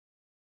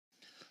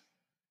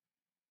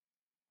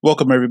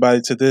Welcome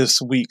everybody to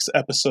this week's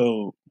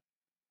episode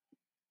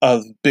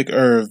of Big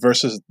Irv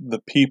versus the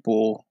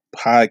People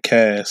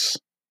podcast.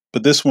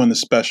 But this one is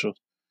special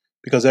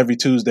because every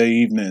Tuesday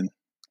evening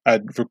I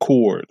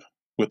record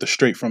with the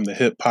Straight from the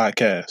Hip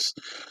podcast.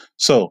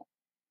 So,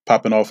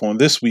 popping off on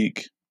this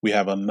week, we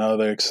have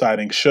another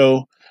exciting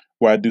show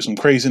where I do some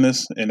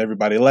craziness and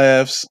everybody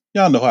laughs.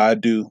 Y'all know how I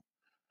do.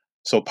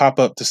 So pop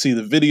up to see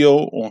the video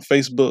on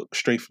Facebook,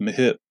 Straight from the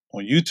Hip,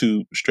 on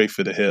YouTube, Straight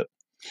for the Hip,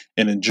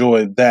 and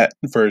enjoy that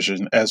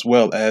version as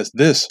well as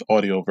this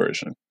audio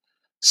version.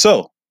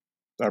 So,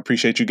 I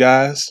appreciate you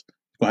guys.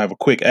 We're going to have a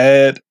quick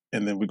ad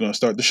and then we're going to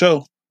start the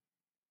show.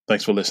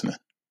 Thanks for listening.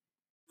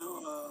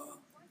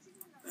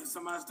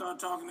 Somebody started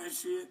talking that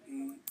shit,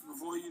 and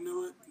before you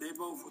knew it, they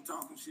both were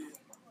talking shit.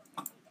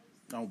 I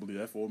don't believe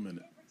that for a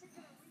minute.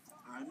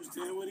 I just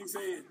tell you what he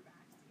said.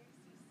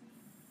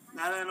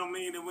 Now, that don't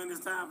mean that when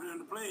it's time for them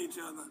to play each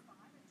other,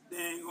 they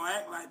ain't going to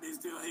act like they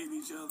still hate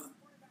each other.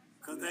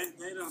 Because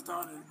they done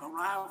started a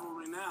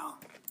rivalry now.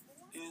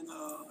 And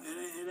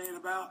it ain't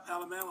about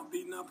Alabama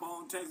beating up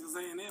on Texas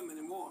A&M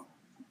anymore.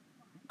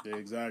 Yeah,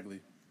 exactly.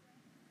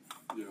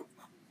 Yep.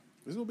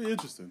 It's going to be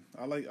interesting.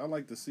 I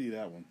like to see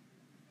that one.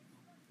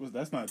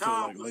 That's not until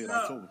Tom, late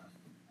October.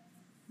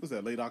 What's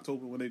that, late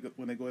October when they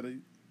go to?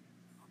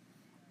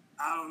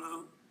 I don't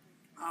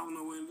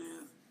know when it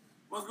is.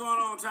 What's going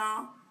on,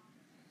 Tom?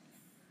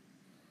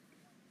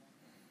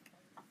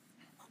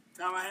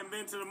 Tom, I haven't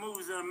been to the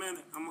movies in a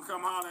minute. I'm gonna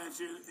come holler at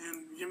you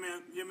and give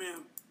me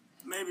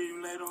maybe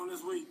even later on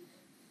this week.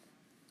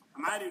 I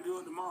might even do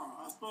it tomorrow.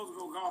 I was supposed to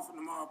go golfing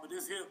tomorrow, but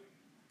this hip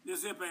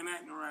ain't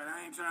acting right.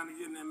 I ain't trying to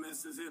get in there and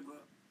mess this hip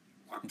up.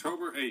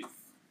 October 8th.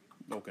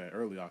 Okay,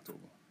 early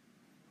October.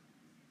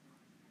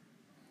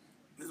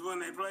 This is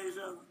when they play each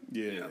other?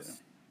 Yeah.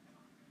 Yes.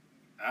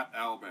 At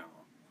Alabama.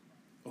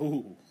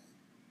 Ooh.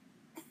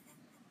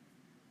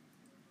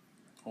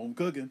 Home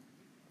cooking.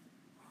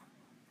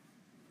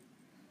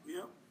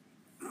 Yep.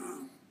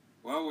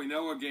 Well, we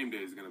know what game day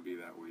is going to be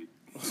that week.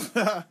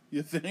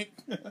 You think?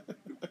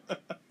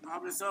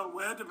 Probably so.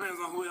 Well, it depends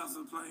on who else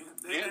is playing.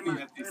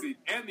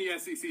 And the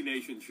SEC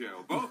Nation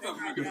show. Both of them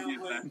are going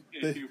to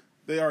get that.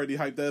 They already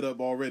hyped that up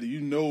already.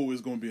 You know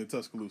it's going to be in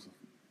Tuscaloosa.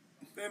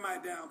 They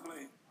might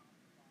downplay.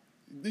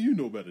 You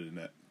know better than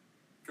that.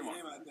 Come on.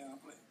 They might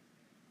downplay.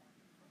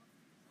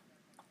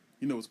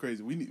 You know what's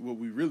crazy? What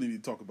we really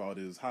need to talk about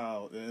is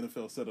how the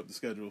NFL set up the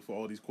schedule for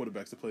all these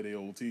quarterbacks to play their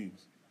old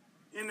teams.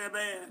 Isn't that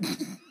bad?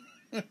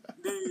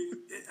 Dude,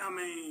 I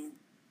mean,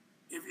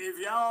 if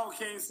y'all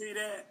can't see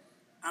that,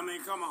 I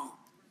mean, come on.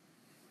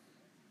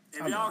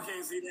 If y'all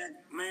can't see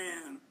that,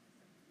 man,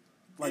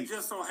 it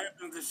just so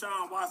happens that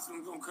Deshaun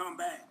Watson's going to come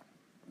back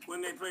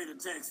when they play the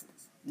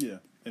Texans. Yeah,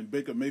 and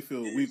Baker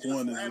Mayfield week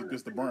one is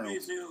against the Browns.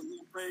 Mayfield's going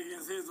to play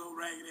against his old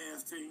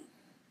ragged-ass team.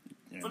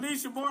 Yeah.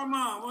 Felicia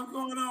Bourmont, what's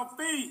going on,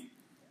 Fee?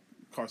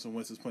 Carson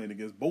Wentz is playing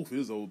against both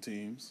his old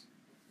teams.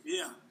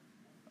 Yeah.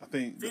 I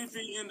think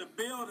Fifi in the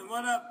building.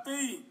 What up,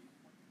 Fee?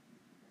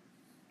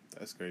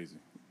 That's crazy.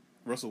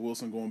 Russell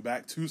Wilson going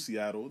back to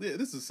Seattle. Yeah,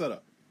 this is set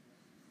up.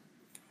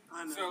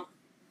 I know. So,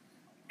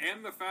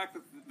 and the fact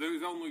that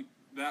there's only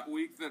that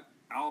week that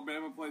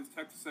Alabama plays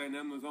Texas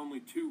A&M, there's only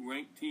two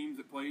ranked teams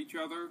that play each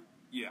other.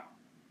 Yeah.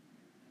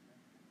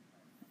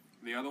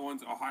 The other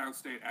one's Ohio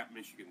State at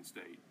Michigan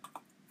State.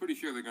 Pretty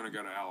sure they're going to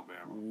go to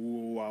Alabama.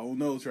 Ooh, I don't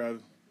know,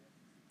 Travis.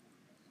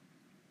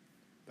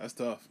 That's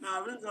tough.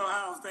 Now, if it's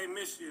Ohio State,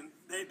 Michigan,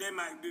 they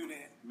might do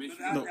that.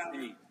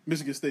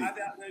 Michigan State. I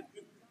doubt they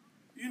do.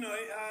 You know,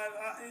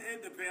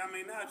 it depends. I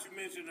mean, now that you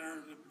mentioned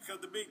her, because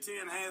the Big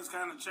Ten has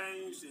kind of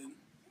changed, and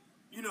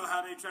you know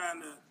how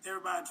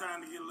everybody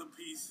trying to get a little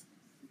piece.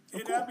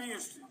 That'd be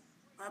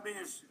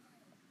interesting.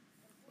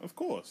 Of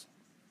course.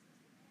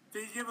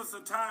 Can you give us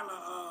a Tyler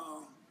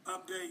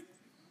update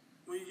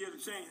when you get a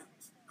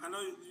chance? I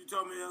know you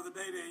told me the other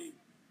day they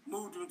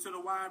moved him to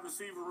the wide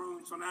receiver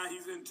room, so now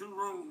he's in two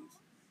rooms,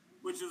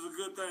 which is a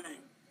good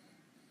thing.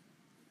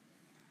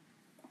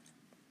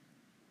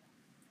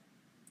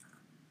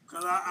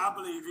 Because I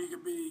believe he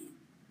could be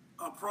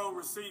a pro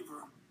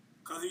receiver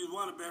because he's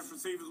one of the best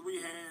receivers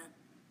we had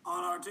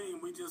on our team.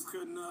 We just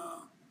couldn't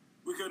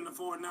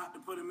afford not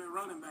to put him in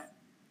running back.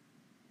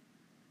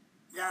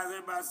 Guys,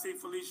 everybody see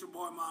Felicia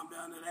Bourmont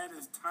down there. That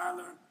is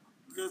Tyler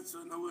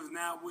Goodson, who is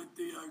now with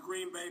the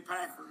Green Bay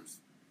Packers,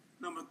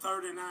 number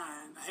 39.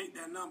 I hate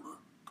that number.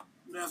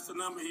 That's the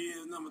number he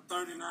is, number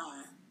 39.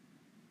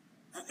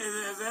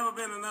 Has there ever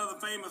been another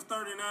famous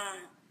 39,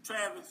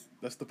 Travis?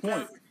 That's the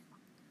point.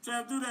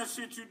 Travis, do that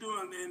shit you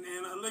doing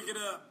and look it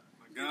up.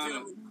 Got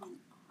it.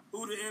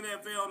 Who the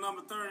NFL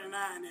number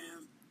 39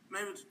 is.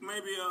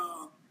 Maybe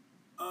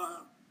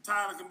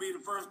Tyler can be the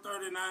first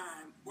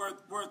 39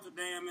 worth a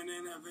damn in the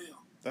NFL.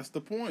 That's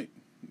the point.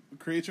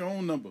 Create your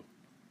own number.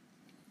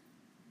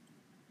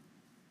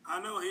 I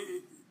know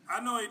he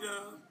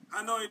does.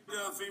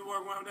 If he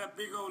work around that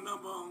big old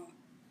number on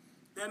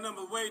that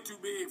number's way too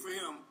big for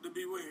him to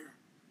be wearing.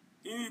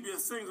 He need to be a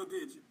single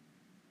digit.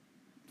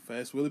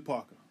 Fast Willie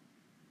Parker.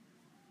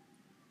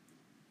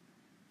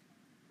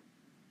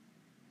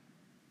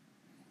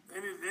 They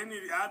need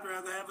I'd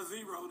rather have a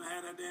 0 than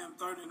have that damn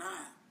 39.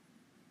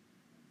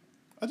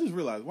 I just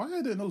realized, why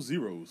are there no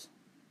zeros?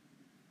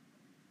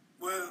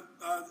 Well,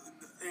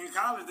 in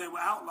college they were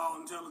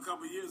outlawed until a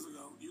couple of years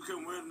ago. You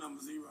couldn't wear the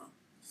number 0.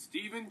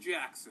 Steven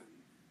Jackson.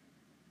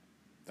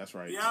 That's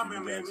right. Yeah, I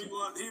remember him. He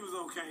was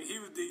okay. He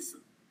was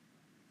decent.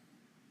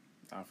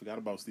 I forgot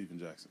about Steven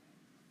Jackson.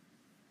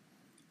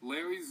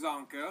 Larry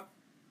Zonka.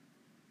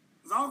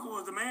 Zonka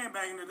was the man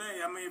back in the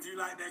day. I mean, if you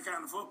like that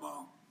kind of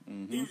football.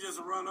 Mm-hmm. He was just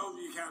a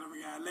run-over-you kind of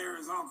a guy.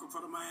 Larry Zonka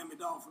for the Miami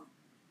Dolphins.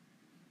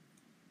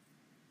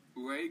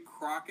 Ray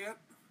Crockett.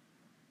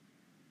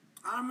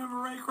 I remember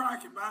Ray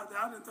Crockett, but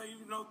I didn't think he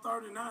was no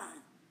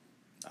 39.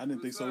 I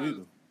didn't think so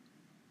either.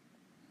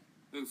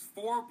 There's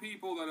 4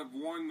 people that have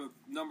worn the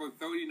number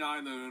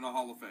 39 that are in the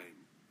Hall of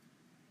Fame.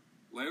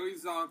 Larry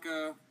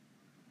Zonka,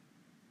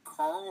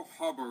 Carl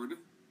Hubbard.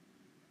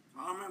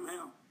 I remember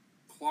him.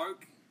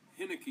 Clark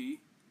Hinnicky,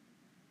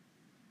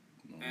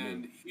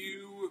 and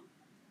Hugh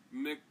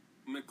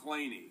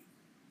McClaney.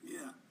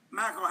 Yeah,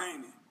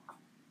 McElhaney.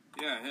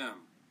 Yeah, him.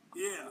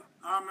 Yeah,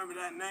 I remember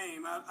that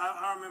name.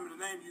 I remember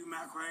the name Hugh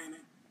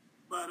McElhaney,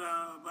 but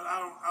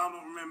I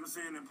don't remember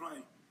seeing him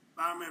play.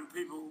 I remember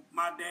people,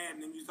 my dad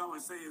and them used to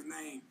always say his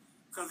name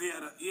because he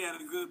had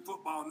a good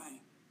football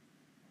name,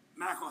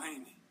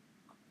 McElhaney.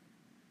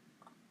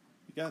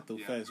 You got the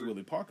fast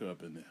Willie Parker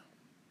up in there.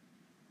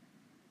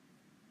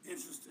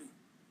 Interesting.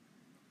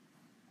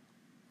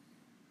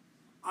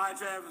 All right,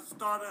 Travis,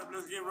 start up.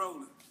 Let's get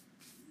rolling.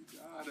 You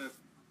got it.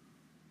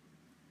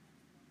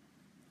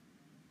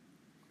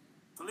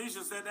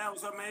 Felicia said that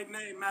was her maiden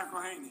name,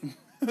 McElhaney.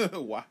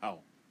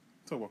 Wow.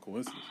 Talk about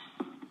coincidence.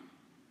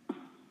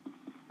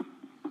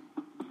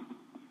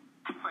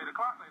 Play the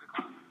clock.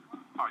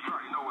 Oh, you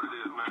already know what it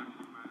is, man.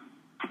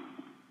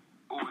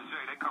 Ooh and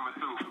Jay, they coming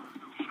through.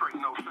 Straight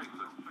no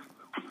chaser.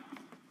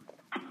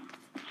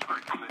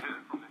 Straight from the hip.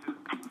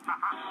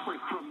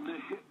 Straight from the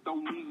hip,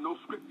 don't need no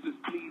script, just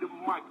need a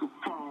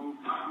microphone.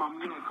 My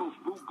man Coach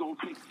Boo gon'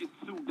 take you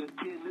to the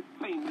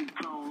entertainment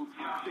zone.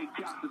 They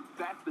got the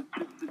stats, the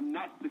this and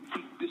that to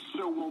keep this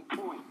show on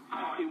point.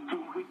 And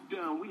when we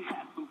done, we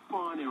had some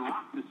fun and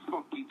rock this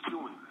funky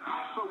joint.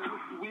 So if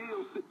you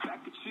will, sit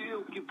back and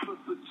chill, give us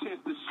a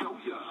chance to show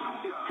ya.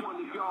 If one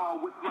of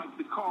y'all would like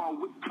to call,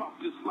 we'll talk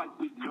just like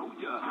we know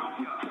ya.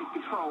 We take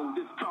control,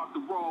 then start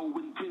the roll,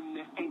 and then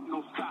there ain't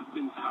no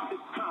stopping.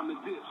 It's time to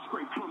dip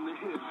straight from the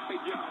hip. Hey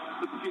y'all,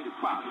 let's get it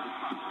poppin'.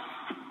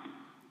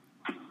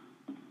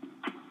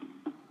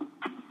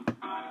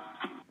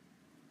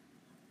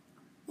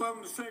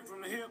 Welcome to Straight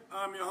from the Hip.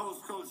 I'm your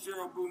host, Coach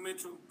Gerald Boo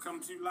Mitchell,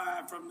 coming to you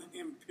live from the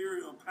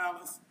Imperial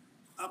Palace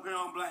up here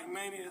on Black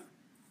Mania.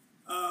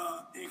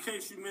 In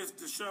case you missed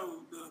the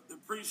show, the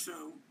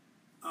pre-show,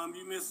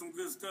 you missed some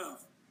good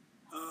stuff.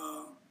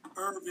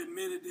 Irv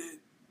admitted that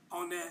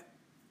on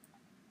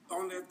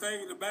that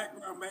thing in the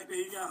background back there,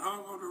 he got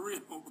hung on the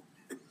rim.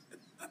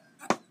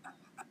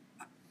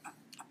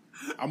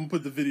 I'm going to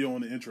put the video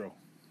on the intro.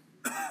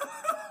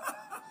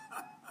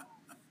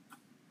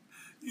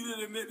 You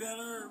didn't admit that,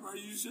 Irv? Are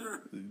you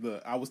sure?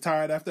 Look, I was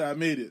tired after I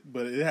made it,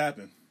 but it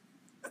happened.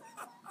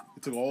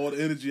 It took all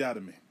the energy out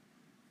of me.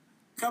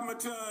 Coming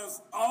to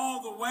us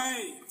all the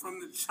way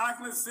from the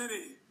chocolate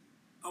city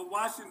of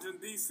Washington,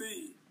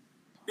 D.C.,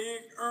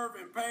 Big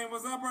Irvin Payne.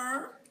 What's up,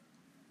 Irv?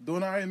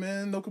 Doing all right,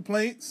 man. No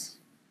complaints.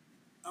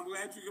 I'm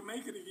glad you could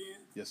make it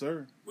again. Yes,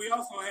 sir. We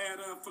also had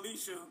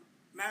Felicia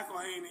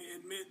McElhaney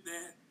admit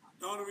that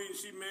the only reason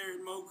she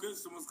married Mo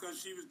Goodson was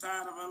because she was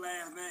tired of her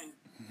last name.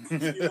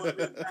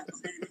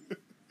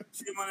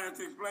 She wanted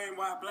to explain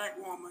why a black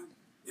woman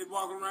is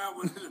walking around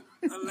with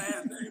her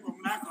last name of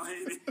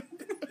McElhaney.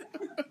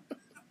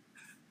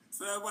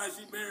 So that's why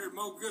she married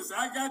Mo Goodson.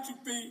 I got you,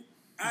 P.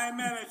 I ain't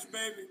mad at you,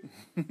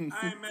 baby.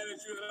 I ain't mad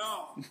at you at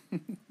all.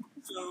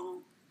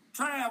 So,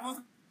 Trav,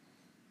 what's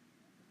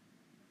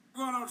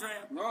going on,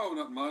 Trav? No,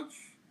 not much.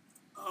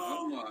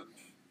 Not much.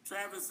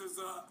 Travis is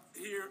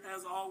here,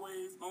 as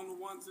always, on the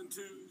ones and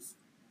twos,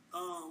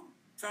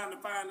 trying to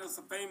find us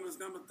a famous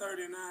number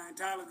 39.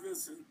 Tyler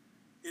Goodson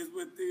is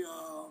with the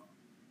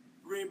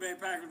Green Bay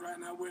Packers right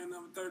now wearing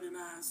number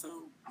 39.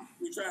 So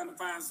we're trying to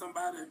find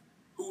somebody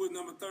who was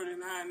number 39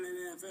 in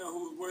the NFL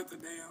who was worth a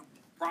damn.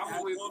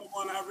 Probably the only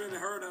one I really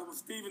heard of was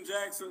Steven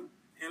Jackson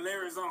and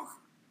Larry Zonka.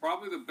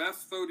 Probably the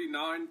best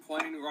 39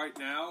 playing right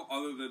now,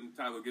 other than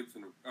Tyler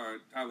Goodson,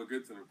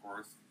 of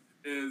course,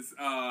 is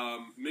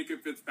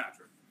Minkah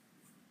Fitzpatrick.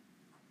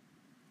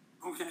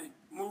 Okay,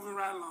 moving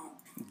right along.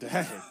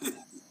 Dang.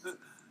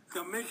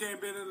 Because Mick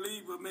ain't been in the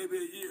league but maybe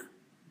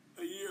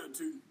a year or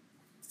two.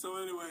 So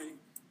anyway,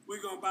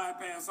 we're going to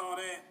bypass all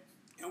that.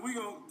 And we're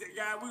going to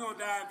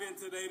dive in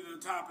today to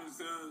the topics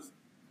because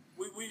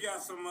we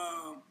got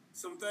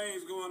some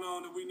things going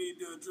on that we need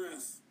to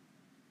address.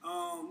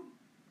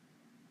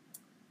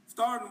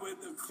 Starting with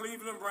the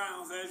Cleveland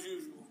Browns, as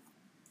usual.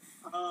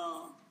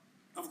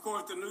 Of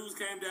course, the news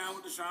came down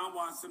with Deshaun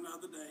Watson the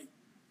other day,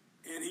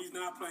 and he's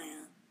not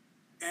playing.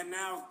 And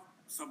now,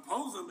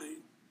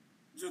 supposedly,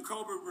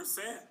 Jacoby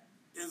Brissett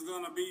is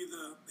going to be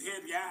the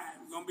head guy,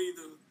 going to be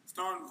the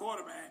starting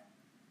quarterback.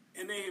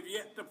 and they have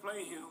yet to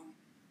play him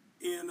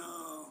in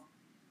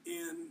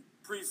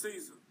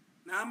preseason.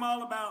 Now, I'm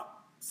all about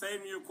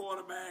saving your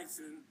quarterbacks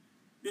and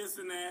this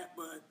and that,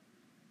 but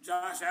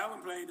Josh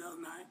Allen played the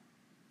other night.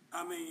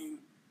 I mean,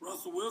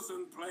 Russell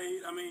Wilson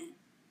played. I mean,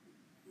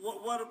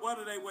 what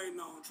are they waiting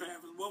on,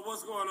 Travis?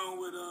 What's going on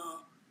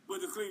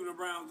with the Cleveland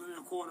Browns and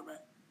their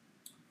quarterback?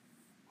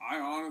 I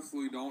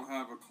honestly don't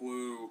have a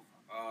clue.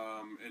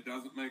 It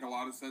doesn't make a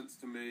lot of sense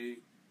to me.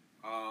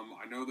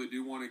 I know they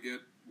do want to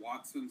get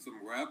Watson some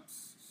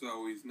reps,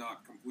 so he's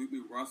not completely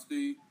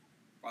rusty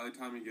by the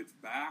time he gets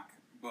back.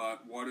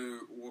 But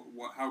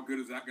how good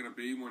is that going to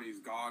be when he's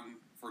gone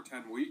for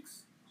 10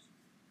 weeks?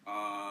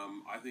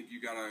 I think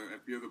you gotta,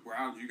 if you're the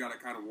Browns, you gotta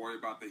kind of worry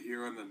about the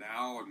here and the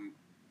now and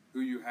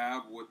who you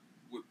have with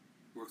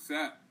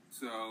Brissett.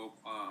 So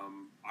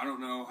I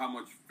don't know how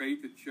much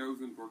faith it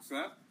shows in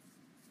Brissett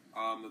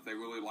that they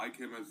really like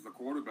him as the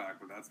quarterback,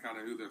 but that's kind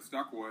of who they're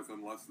stuck with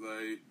unless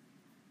they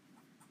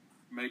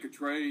make a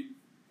trade.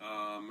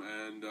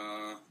 And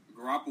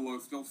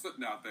Garoppolo's still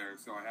sitting out there,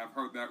 so I have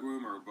heard that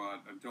rumor.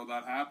 But until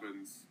that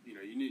happens,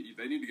 they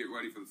need to get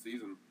ready for the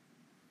season.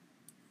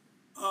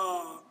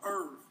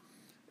 Irv.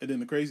 And then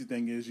the crazy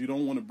thing is, you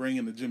don't want to bring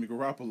in the Jimmy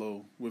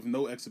Garoppolo with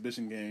no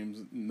exhibition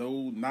games,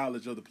 no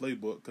knowledge of the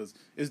playbook, because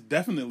it's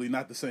definitely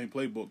not the same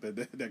playbook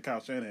that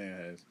Kyle Shanahan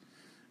has.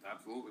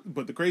 Absolutely.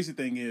 But the crazy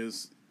thing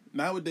is,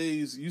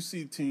 nowadays, you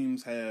see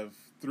teams have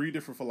 3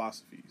 different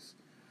philosophies.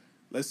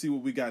 Let's see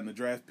what we got in the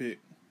draft pick.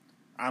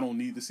 I don't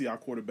need to see our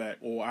quarterback,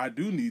 or I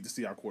do need to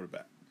see our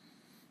quarterback.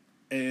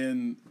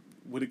 And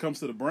when it comes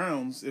to the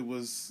Browns, it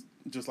was,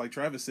 just like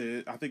Travis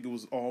said, I think it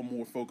was all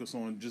more focused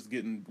on just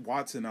getting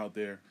Watson out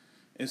there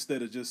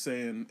instead of just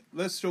saying,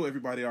 let's show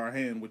everybody our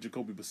hand with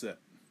Jacoby Brissett.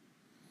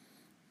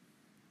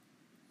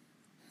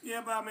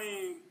 Yeah, but I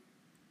mean,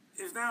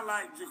 it's not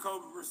like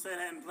Jacoby Brissett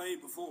hadn't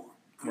played before.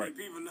 I mean,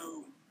 people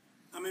know.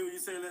 I mean, when you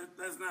say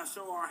let's not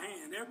show our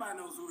hand, everybody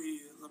knows who he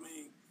is. I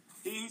mean,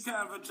 he's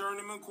kind of a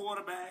journeyman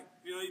quarterback.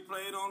 You know, he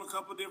played on a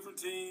couple different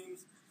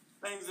teams,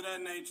 things of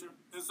that nature.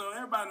 And so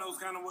everybody knows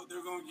kind of what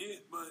they're going to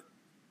get. But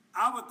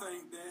I would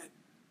think that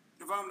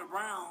if I'm the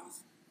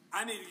Browns,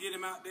 I need to get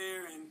him out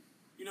there and,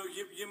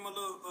 give him a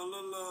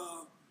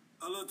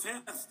little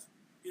test.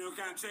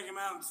 Kind of check him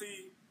out and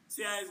see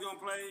how he's going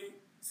to play,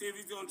 see if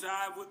he's going to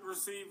jive with the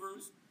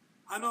receivers.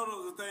 I know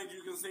those are things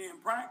you can see in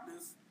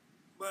practice,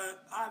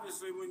 but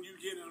obviously when you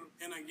get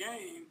in a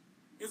game,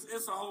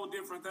 it's a whole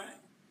different thing.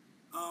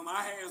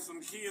 I had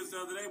some kids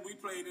the other day. We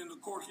played in the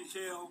Corky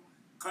Kell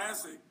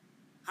Classic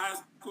high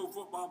school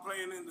football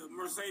playing in the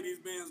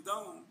Mercedes-Benz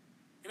Dome.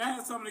 And I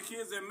had some of the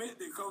kids admit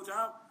that, Coach,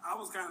 I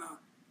was kind of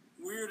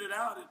weirded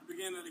out at the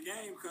beginning of the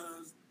game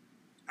because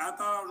I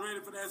thought I was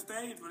ready for that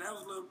stage, but that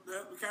was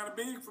kind of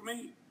big for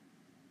me.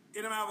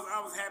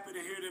 I was happy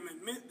to hear them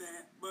admit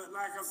that. But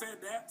like I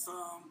said, that's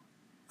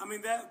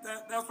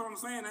that's what I'm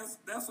saying.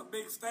 That's a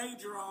big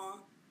stage you're on,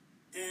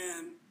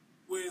 and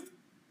with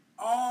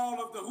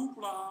all of the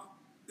hoopla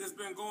that's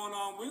been going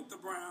on with the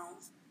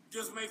Browns,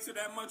 just makes it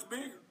that much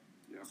bigger.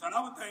 Yeah. So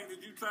I would think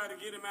that you try to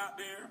get him out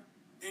there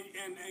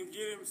and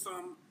get him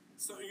some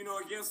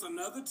against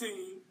another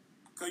team,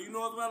 because you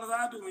know as well as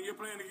I do, when you're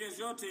playing against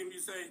your team, you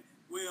say,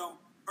 well,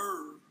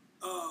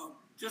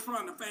 just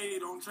run the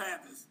fade on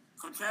Travis,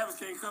 because Travis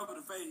can't cover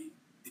the fade,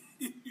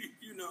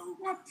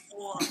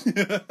 or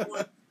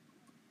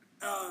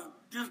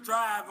just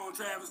drive on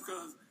Travis,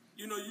 because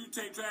you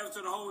take Travis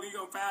to the hole, he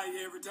gonna foul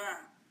you every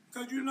time,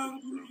 because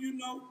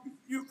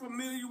you're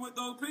familiar with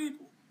those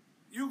people.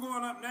 You're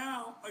going up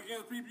now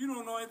against people you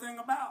don't know anything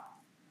about,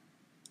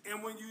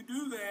 and when you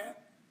do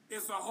that,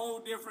 it's a whole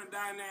different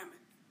dynamic.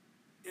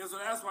 And so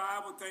that's why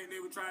I would think they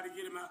would try to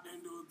get him out there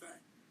and do a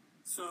thing.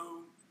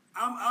 So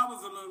I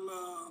was a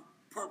little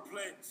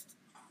perplexed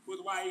with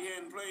why he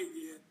hadn't played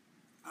yet.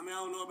 I mean, I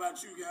don't know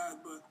about you guys,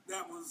 but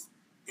that was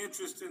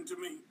interesting to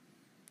me.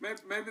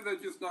 Maybe they're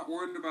just not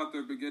worried about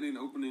their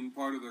opening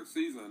part of their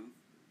season.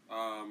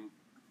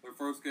 Their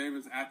first game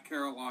is at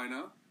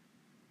Carolina.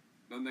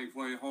 Then they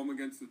play home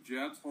against the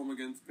Jets, home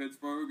against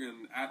Pittsburgh,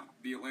 and at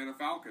the Atlanta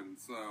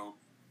Falcons. So,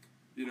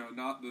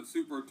 not the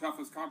super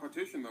toughest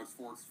competition those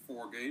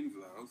four games,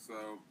 though.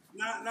 So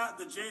not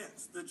the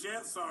Jets. The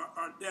Jets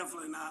are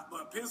definitely not.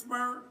 But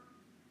Pittsburgh,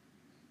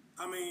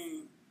 I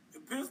mean,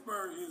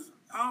 Pittsburgh is.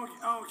 I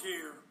don't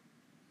care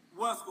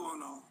what's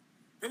going on.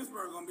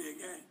 Pittsburgh gonna be a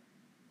game.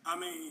 I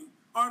mean,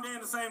 aren't they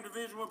in the same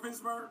division with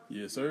Pittsburgh?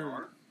 Yes,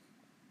 sir.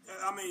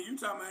 I mean, you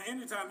talking about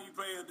anytime you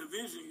play a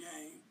division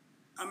game,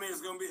 I mean,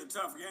 it's gonna be a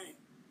tough game.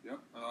 Yep.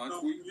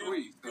 So week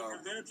 3.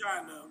 If they're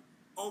trying to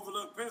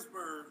overlook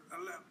Pittsburgh,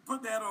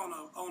 put that on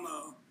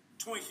a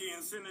Twinkie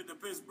and send it to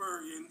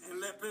Pittsburgh and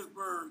let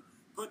Pittsburgh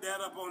put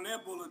that up on their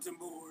bulletin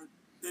board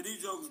that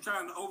these jokers are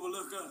trying to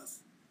overlook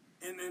us.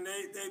 And then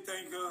they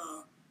think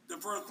the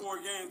first 4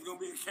 games going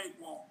to be a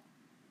cakewalk.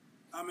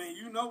 I mean,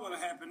 you know what'll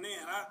happen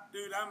then.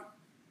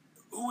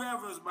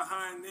 Whoever's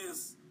behind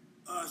this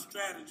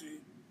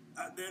strategy,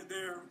 it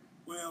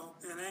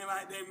ain't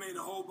like they made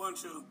a whole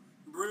bunch of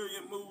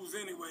brilliant moves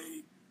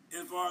anyway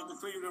as far as the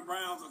Cleveland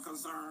Browns are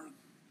concerned.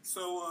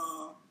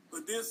 So,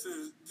 but this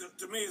is,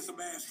 to me, it's a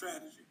bad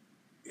strategy.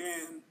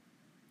 And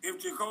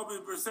if Jacoby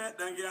Brissett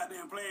doesn't get out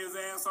there and play his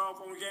ass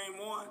off on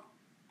game one,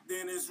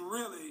 then it's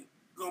really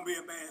going to be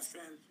a bad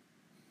strategy.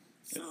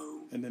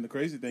 So, and then the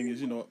crazy thing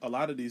is, a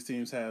lot of these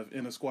teams have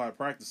inter-squad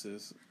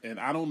practices, and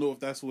I don't know if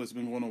that's what's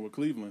been going on with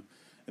Cleveland,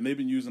 and they've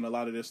been using a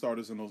lot of their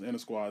starters in those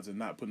inter-squads and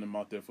not putting them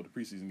out there for the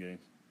preseason games.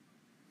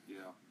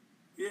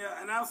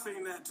 Yeah, and I've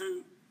seen that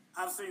too.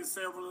 I've seen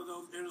several of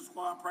those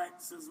inter-squad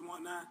practices and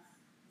whatnot.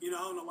 I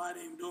don't know why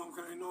they even do them,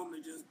 because they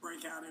normally just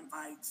break out in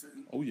fights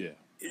and oh yeah,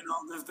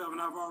 all that stuff.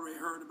 And I've already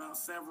heard about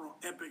several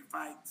epic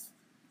fights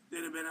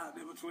that have been out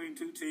there between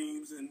two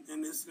teams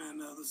and this and that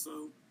and other.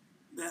 So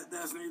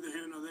that's neither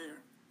here nor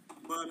there.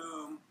 But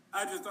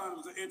I just thought it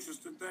was an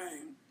interesting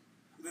thing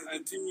that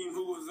the team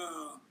who was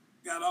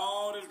got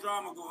all this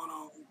drama going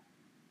on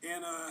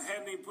and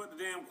hadn't even put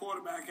the damn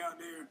quarterback out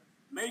there,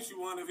 makes you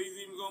wonder if he's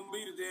even going to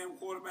be the damn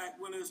quarterback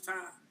when it's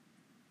time.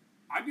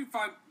 I do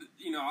find,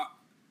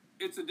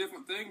 it's a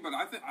different thing, but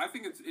I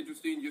think it's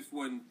interesting just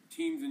when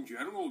teams in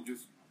general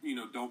just,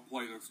 don't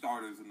play their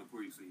starters in the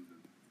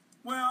preseason.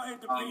 Well, it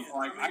depends.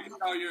 I can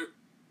tell you,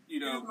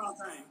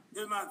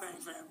 Here's my thing,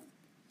 Travis.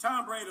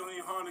 Tom Brady don't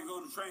even hardly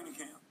go to training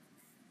camp.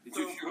 He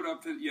just showed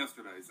up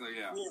yesterday, so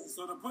yeah. Yeah,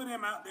 so to put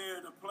him out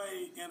there to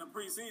play in a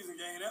preseason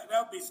game, that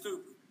would be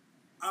stupid.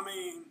 I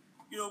mean,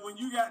 when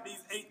you got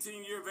these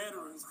 18-year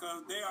veterans,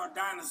 because they are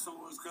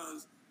dinosaurs,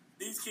 because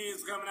these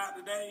kids coming out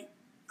today,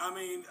 I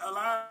mean, a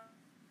lot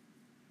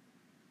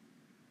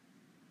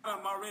of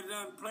them already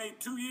done played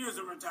 2 years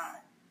and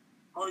retired,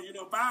 or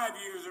 5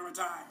 years and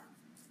retired.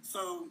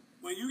 So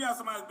when you got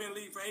somebody that's been in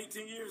the league for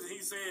 18 years and he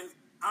says,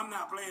 I'm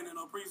not playing in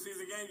no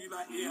preseason games, you're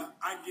like, yeah,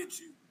 I get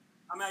you.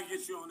 I'm not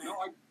get you on that. No,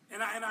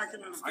 I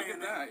can understand I get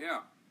that,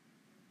 yeah.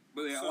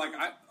 But yeah, so,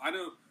 I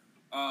know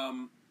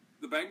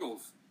the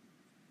Bengals,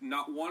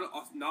 not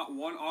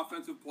one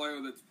offensive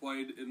player that's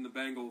played in the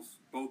Bengals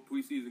both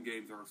preseason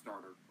games are a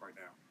starter right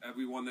now.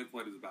 Everyone they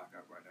played is a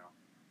backup right now.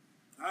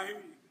 I hear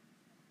you.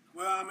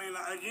 Well, I mean,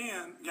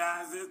 again,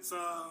 guys, it's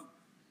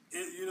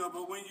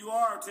but when you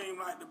are a team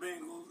like the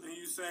Bengals and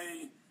you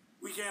say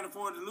we can't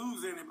afford to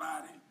lose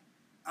anybody,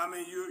 I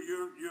mean,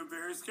 you're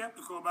very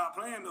skeptical about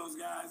playing those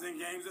guys in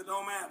games that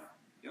don't matter.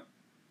 Yep.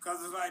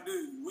 Because it's like,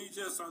 dude, we're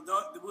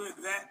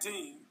that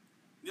team.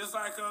 Just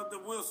like the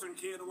Wilson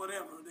kid or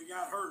whatever that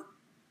got hurt.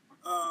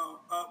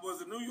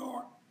 Was it New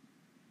York?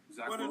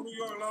 When New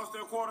York lost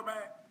their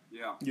quarterback?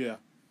 Yeah. Yeah.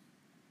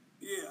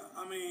 Yeah,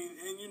 I mean,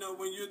 and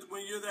when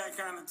you're that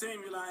kind of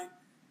team, you're like,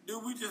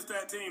 dude, we just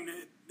that team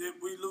that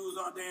we lose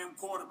our damn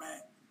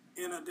quarterback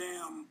in a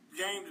damn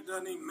game that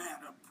doesn't even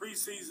matter,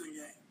 preseason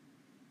game.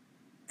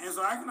 And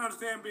so I can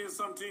understand being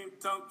some teams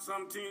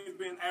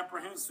being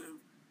apprehensive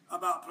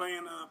about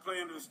playing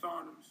their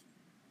starters.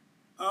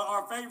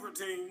 Our favorite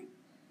team,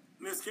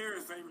 Miss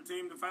Carey's favorite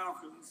team, the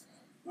Falcons,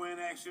 were in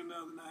action the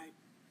other night,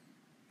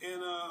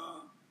 and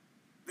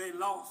they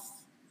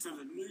lost to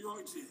the New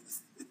York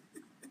Jets.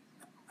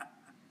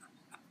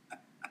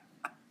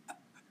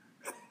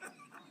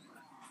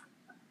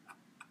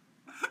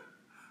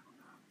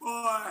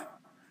 Boy,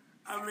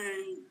 I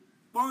mean,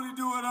 won't he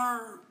do it,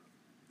 Irv?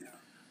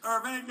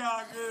 Irv ain't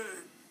got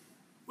good.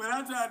 But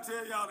I try to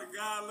tell y'all the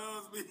guy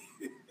loves me.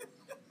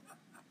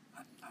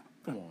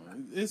 Come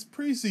on, it's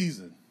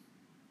preseason.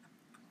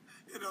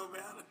 It don't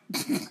matter.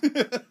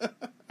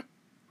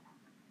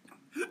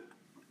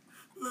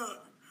 Look,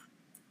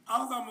 I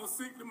was almost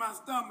sick to my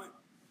stomach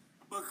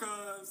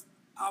because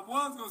I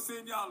was going to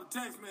send y'all a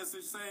text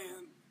message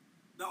saying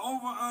the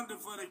over-under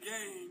for the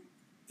game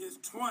is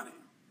 20.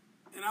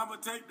 And I'm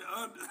going to take the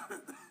under.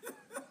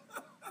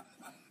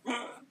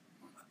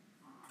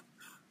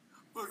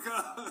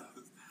 Because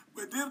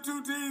with them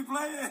two teams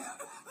playing,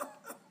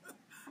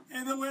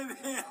 ain't no way in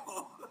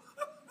hell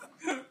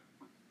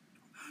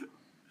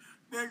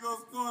they're going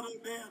to score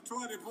them damn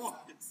 20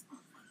 points.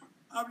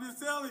 I'm just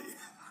telling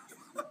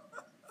you.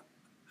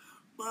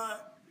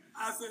 But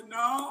I said,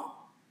 no,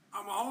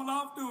 I'm going to hold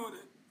off doing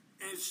it.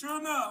 And sure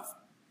enough,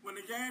 when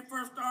the game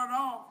first started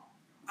off,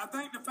 I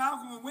think the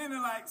Falcons were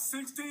winning like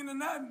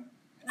 16-0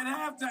 at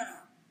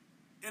halftime.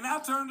 And I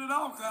turned it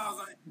off because I was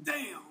like,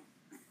 damn.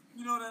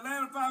 The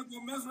Atlanta Falcons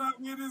going to mess around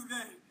with this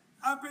game.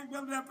 I picked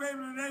up that paper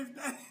the next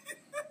day.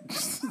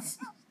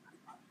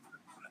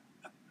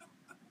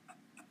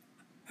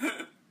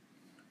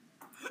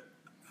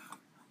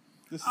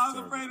 I was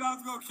afraid I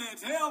was going to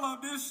catch hell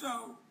on this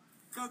show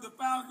because the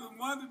Falcons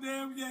won the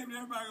damn game. And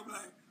everybody going to be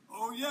like,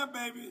 oh, yeah,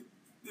 baby,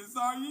 this is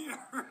our year.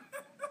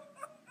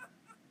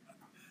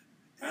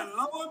 And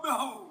lo and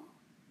behold,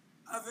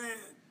 I said,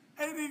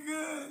 ain't he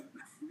good?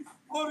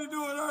 What he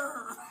doing,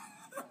 Irv?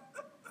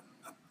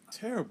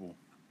 Terrible.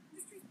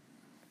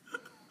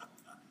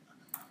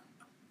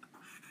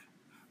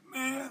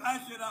 Man, I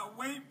cannot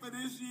wait for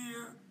this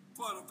year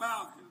for the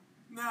Falcons.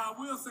 Now, I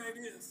will say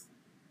this.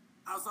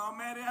 I saw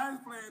Matty Ice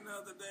playing the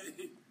other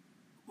day.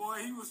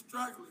 Boy, he was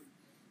struggling.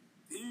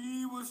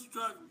 He was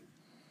struggling.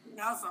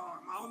 I saw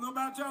him. I don't know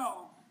about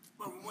y'all,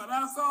 but from what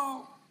I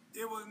saw,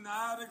 it was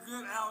not a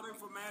good outing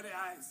for Matty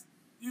Ice.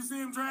 You see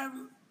him,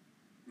 Travis?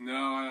 No,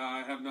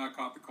 I have not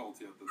caught the Colts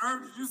yet.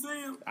 Herb, did you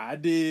see him? I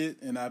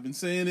did, and I've been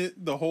saying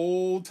it the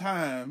whole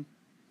time.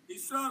 He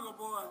struggled,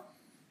 boy.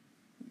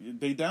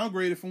 They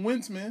downgraded from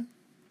Wentz, man.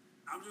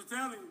 I'm just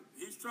telling you,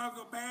 he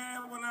struggled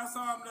bad when I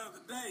saw him the other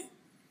day.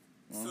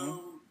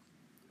 So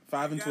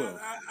 5 and guys, 12.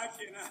 I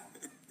cannot.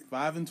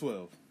 5 and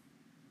 12.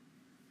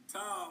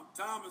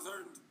 Tom is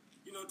hurting.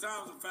 You know,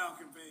 Tom's a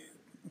Falcon fan,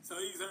 so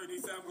he's hurting. He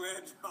said, "I'm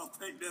glad y'all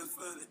take that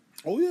Sunday."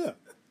 Oh yeah.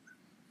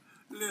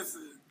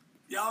 Listen,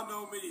 y'all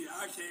know me.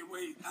 I can't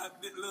wait.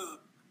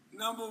 Look,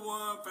 number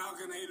one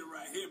Falcon hater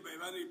right here,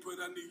 baby. I need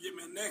to get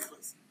me a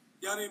necklace.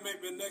 Y'all need to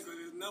make me a necklace.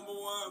 It's number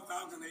one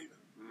Falcon hater.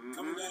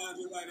 Coming down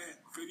just like that.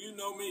 Because you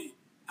know me.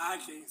 I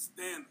can't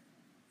stand it.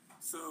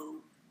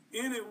 So,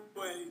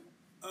 anyway,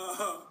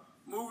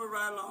 moving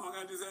right along,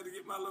 I just had to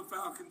get my little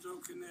Falcon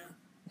joke in there.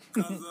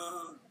 Because,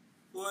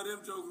 boy, them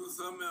jokes are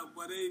something else.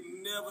 But they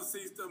never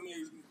cease to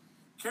amaze me.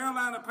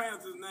 Carolina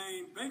Panthers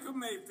named Baker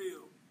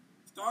Mayfield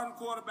starting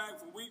quarterback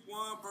for Week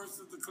 1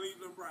 versus the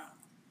Cleveland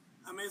Browns.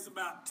 I mean, it's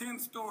about 10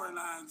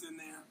 storylines in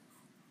there.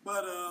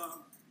 But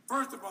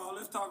first of all,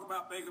 let's talk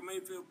about Baker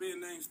Mayfield being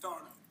named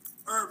starter.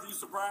 Herb, you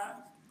surprised?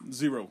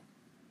 0.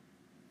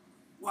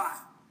 Why?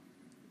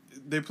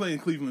 They're playing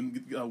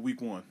Cleveland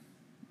Week 1.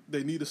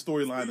 They need a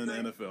storyline in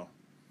the NFL.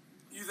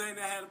 You think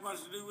that had a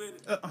bunch to do with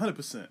it?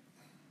 100%.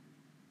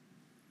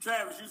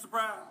 Travis, you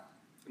surprised?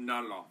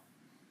 Not at all.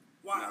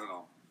 Why? Not at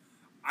all.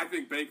 I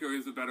think Baker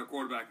is a better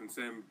quarterback than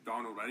Sam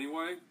Darnold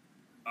anyway.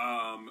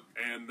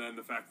 And then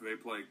the fact that they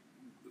play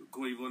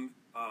Cleveland.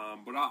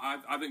 But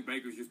I think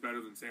Baker's just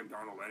better than Sam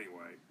Darnold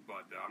anyway.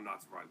 But I'm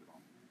not surprised at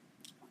all.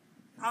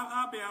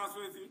 I'll be honest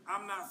with you.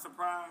 I'm not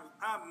surprised.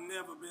 I've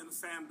never been a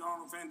Sam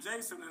Darnold fan.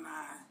 Jason and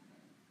I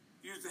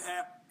used to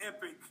have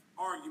epic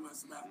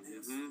arguments about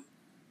this.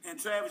 And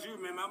Travis, you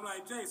remember, I'm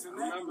like, Jason,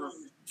 that boy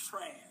is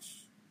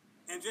trash.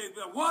 And Jason be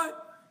like,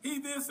 what? He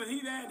this and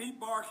he that. And he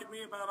bark at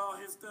me about all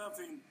his stuff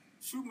and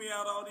shoot me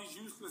out all these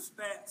useless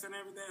stats and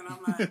everything. And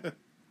I'm like,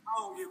 I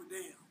don't give a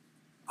damn.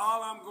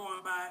 All I'm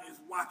going by is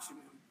watching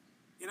him.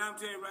 And I'm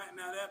telling you right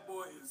now, that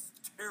boy is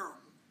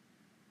terrible.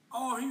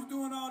 Oh, he's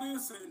doing all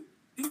this and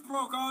he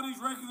broke all these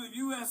records at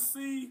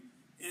USC,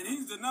 and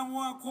he's the number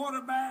one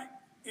quarterback,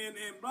 and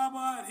blah,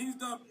 blah, and he's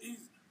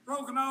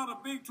broken all the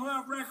Big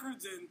 12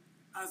 records. And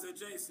I said,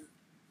 Jason,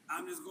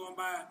 I'm just going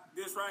by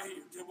this right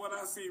here, just what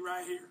I see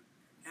right here.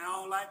 And I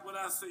don't like what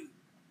I see.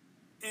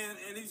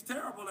 And he's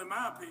terrible in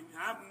my opinion.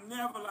 I've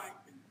never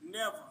liked him,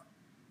 never.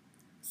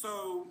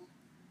 So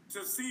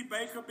to see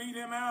Baker beat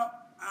him out,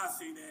 I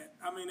see that.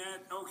 I mean,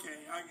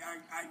 okay,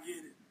 I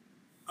get it.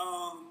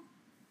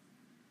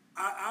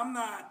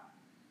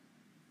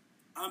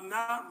 I'm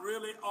not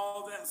really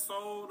all that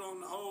sold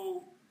on the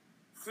whole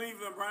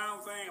Cleveland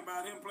Browns thing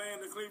about him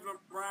playing the Cleveland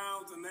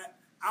Browns and that.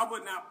 I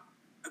would not,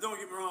 don't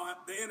get me wrong,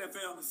 the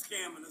NFL is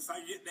scamming us. I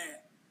get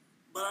that.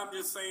 But I'm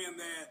just saying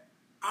that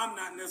I'm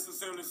not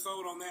necessarily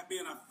sold on that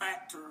being a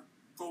factor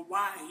for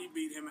why he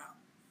beat him out.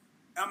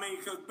 I mean,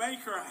 because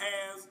Baker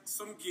has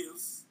some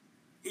gifts.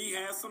 He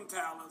has some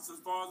talents as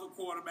far as a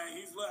quarterback.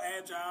 He's a little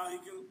agile. He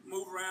can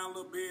move around a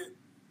little bit.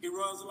 He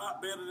runs a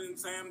lot better than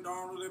Sam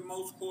Darnold and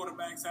most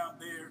quarterbacks out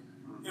there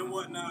and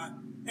whatnot.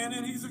 And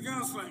then he's a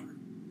gunslinger.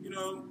 You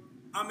know,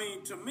 I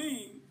mean, to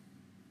me,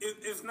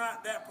 it's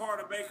not that part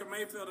of Baker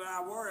Mayfield that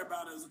I worry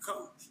about as a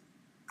coach.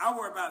 I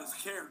worry about his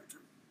character.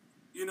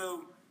 You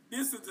know,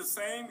 this is the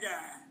same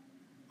guy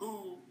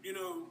who, you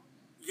know,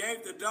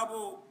 gave the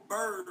double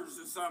birds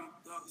to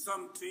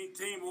some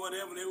team or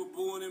whatever, and they were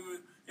booing him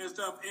and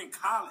stuff in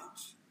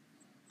college.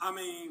 I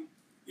mean,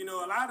 you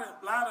know, a lot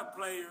of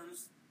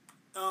players,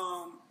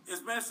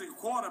 especially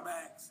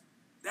quarterbacks,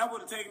 that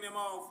would have taken them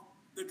off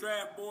the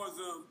draft boards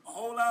of a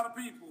whole lot of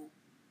people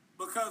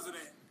because of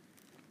that.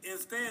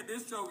 Instead,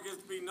 this joke gets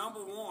to be number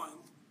one,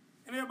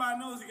 and everybody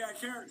knows he got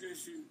character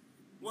issues.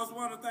 What's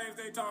one of the things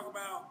they talk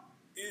about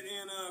in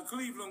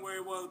Cleveland, where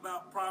it was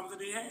about problems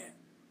that he had,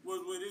 was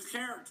with his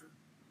character,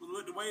 was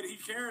with the way that he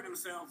carried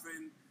himself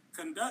and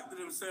conducted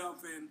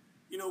himself, and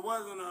you know,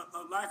 wasn't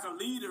like a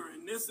leader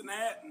and this and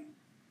that, and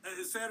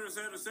et cetera, et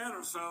cetera, et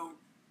cetera. So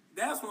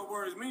that's what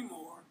worries me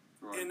more.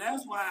 Right. And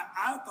that's why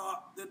I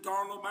thought that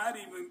Darnold might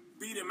even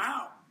beat him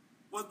out,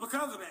 was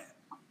because of that.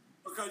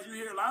 Because you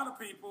hear a lot of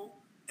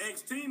people,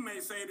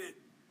 ex-teammates say that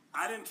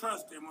I didn't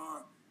trust him,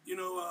 or, you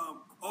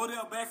know,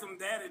 Odell Beckham's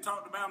daddy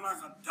talked about him like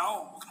a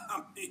dog.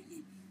 I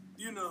mean,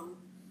 you know,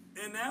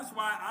 and that's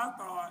why I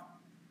thought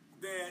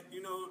that,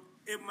 you know,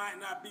 it might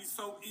not be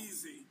so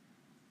easy,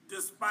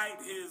 despite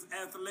his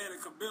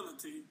athletic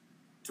ability,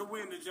 to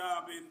win the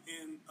job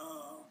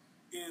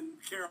in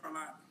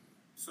Carolina.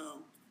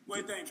 So, what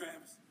do you think,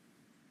 Travis?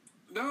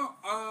 No,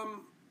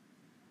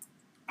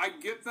 I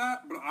get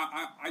that, but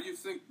I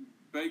just think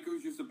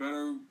Baker's just a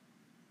better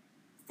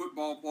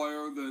football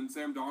player than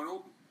Sam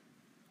Darnold.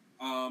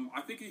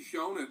 I think he's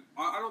shown it.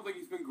 I don't think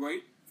he's been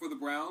great for the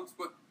Browns,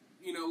 but,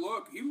 you know,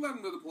 look, he led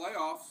them to the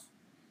playoffs.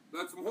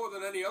 That's more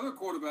than any other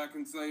quarterback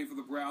can say for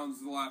the Browns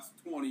in the last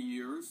 20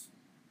 years.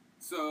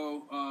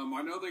 So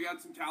I know they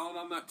got some talent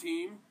on that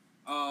team.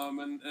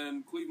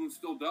 and Cleveland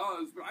still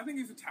does. But I think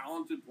he's a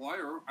talented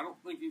player. I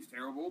don't think he's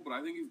terrible, but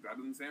I think he's better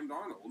than Sam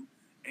Darnold.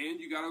 And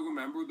you got to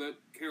remember that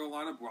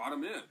Carolina brought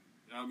him in.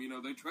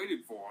 They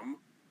traded for him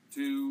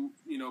to,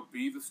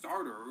 be the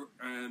starter.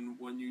 And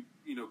when you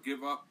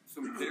give up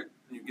some picks,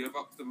 you give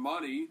up some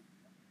money,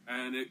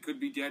 and it could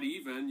be dead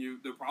even,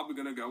 they're probably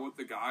going to go with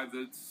the guy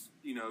that's,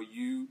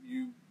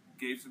 you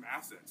gave some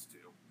assets to.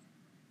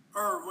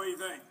 Irv, what do you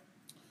think?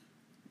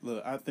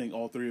 Look, I think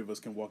all three of us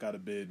can walk out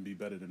of bed and be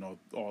better than all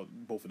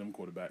both of them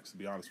quarterbacks, to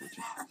be honest with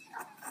you.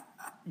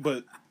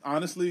 But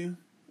honestly,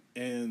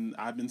 and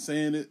I've been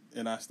saying it,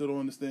 and I still don't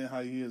understand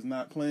how he is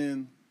not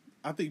playing.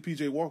 I think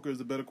P.J. Walker is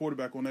the better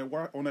quarterback on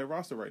that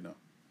roster right now.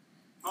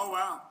 Oh,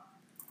 wow.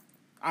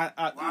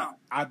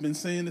 I've been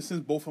saying it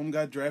since both of them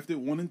got drafted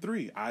 1 and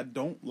 3. I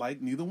don't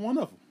like neither one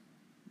of them.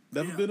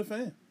 Never been a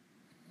fan.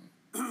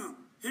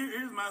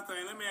 Here's my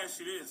thing. Let me ask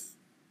you this.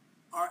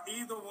 Are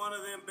either one of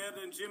them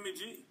better than Jimmy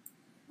G?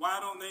 Why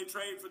don't they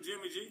trade for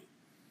Jimmy G?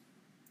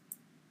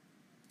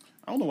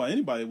 I don't know why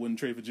anybody wouldn't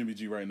trade for Jimmy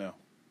G right now.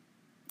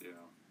 Yeah.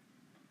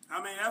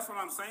 I mean, that's what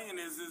I'm saying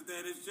is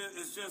that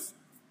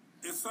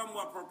it's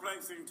somewhat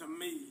perplexing to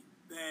me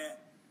that,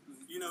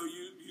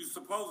 you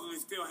supposedly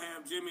still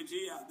have Jimmy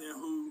G out there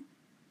who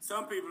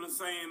some people are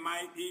saying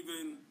might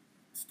even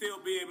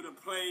still be able to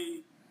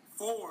play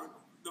for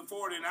the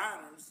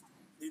 49ers.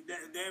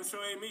 Damn sure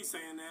ain't me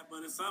saying that,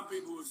 but it's some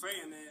people who are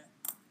saying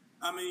that.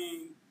 I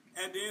mean,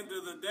 at the end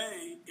of the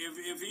day,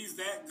 if he's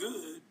that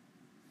good,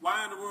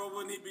 why in the world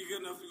wouldn't he be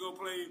good enough to go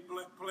play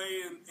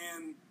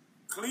in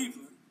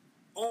Cleveland,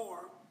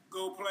 or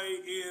go play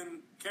in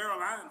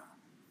Carolina,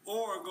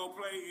 or go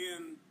play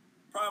in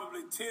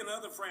probably 10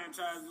 other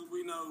franchises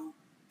we know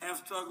have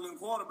struggling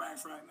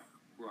quarterbacks right now?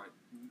 Right.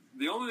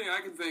 The only thing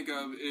I can think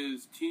of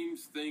is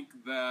teams think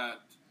that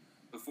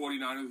the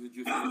 49ers are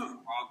just going to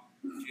drop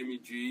Jimmy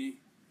G,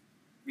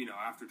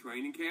 after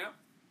training camp.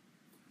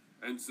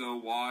 And so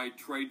why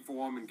trade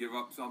for him and give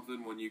up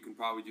something when you can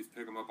probably just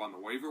pick him up on the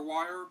waiver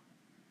wire?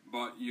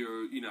 But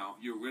you're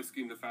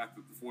risking the fact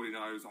that the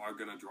 49ers are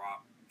going to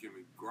drop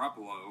Jimmy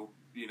Garoppolo,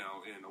 in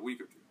a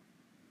week or two.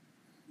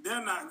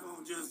 They're not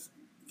going to just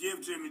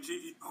give Jimmy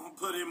G,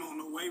 put him on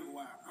the waiver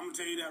wire. I'm going to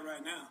tell you that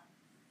right now.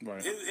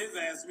 Right. His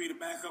ass be the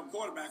backup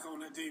quarterback on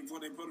that team before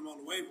they put him on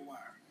the waiver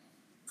wire.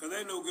 Because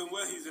they know good and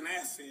well he's an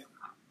asset.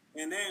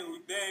 And they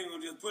ain't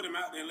going to just put him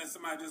out there and let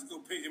somebody just go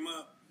pick him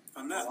up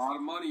for nothing. A lot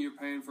of money you're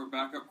paying for a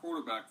backup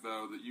quarterback,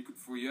 though, that you could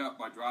free up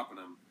by dropping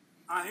him.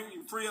 I hear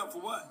you. Free up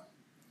for what?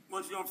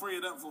 What you going to free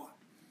it up for?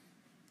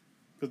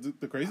 Because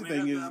the crazy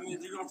thing is...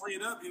 if you're going to free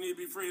it up, you need to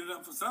be freeing it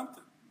up for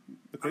something.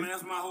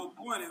 That's my whole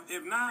point.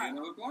 If not...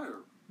 Another player.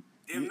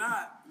 If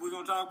not, we're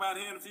going to talk about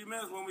it here in a few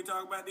minutes when we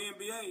talk about the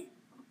NBA.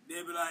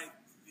 They'll be like,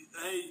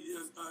 hey,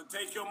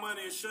 take your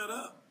money and shut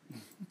up.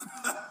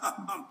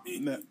 I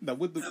mean, now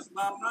what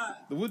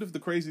if the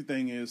crazy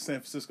thing is San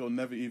Francisco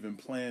never even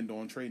planned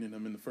on trading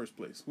him in the first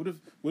place?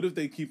 What if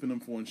they keeping him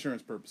for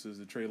insurance purposes?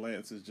 That Trey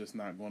Lance is just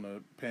not going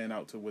to pan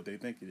out to what they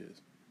think it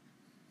is?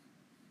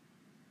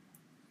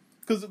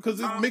 Because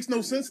it makes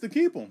no sense to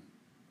keep him.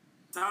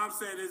 Tom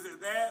said, is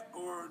it that,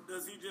 or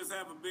does he just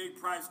have a big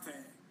price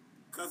tag?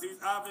 Because he's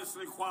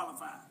obviously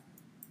qualified.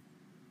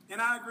 And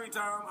I agree,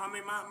 Tom. I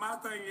mean, my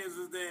thing is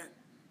that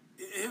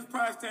his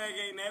price tag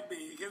ain't that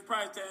big. His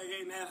price tag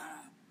ain't that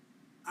high.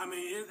 I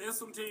mean, there's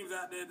some teams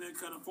out there that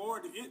could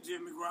afford to get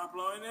Jimmy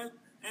Garoppolo,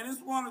 and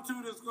it's one or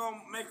two that's going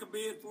to make a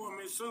bid for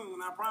him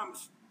soon, I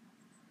promise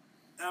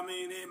you. I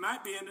mean, it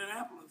might be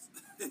Indianapolis.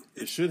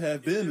 It should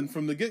have been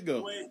from the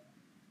get-go.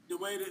 The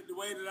way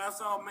that I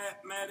saw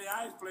Matty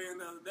Ice playing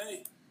the other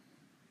day,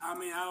 I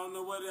mean, I don't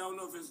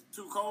know if it's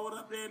too cold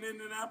up there in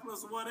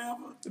Indianapolis or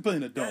whatever. They're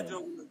playing a dome. That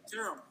joke was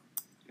terrible.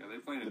 Yeah, they're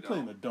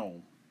playing a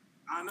dome.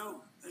 I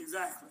know,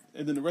 exactly.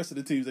 And then the rest of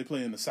the teams, they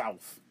play in the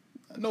South.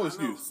 No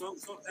excuse. So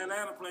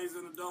Atlanta plays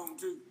in the dome,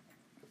 too.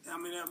 I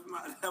mean,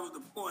 that was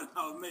the point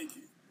I was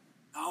making.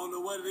 I don't know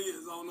what it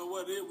is. I don't know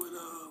what it is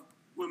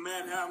with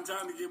Matt. I'm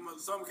trying to give him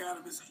some kind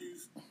of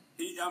excuse.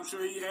 I'm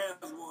sure he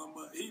has one,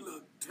 but he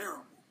looked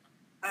terrible.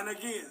 And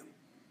again,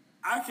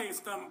 I can't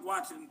stomach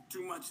watching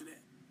too much of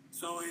that.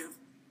 So if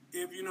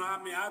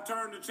I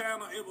turned the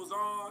channel, it was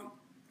on.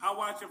 I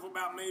watched it for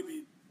about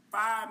maybe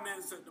 5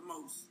 minutes at the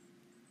most.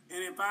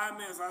 And in 5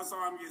 minutes, I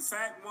saw him get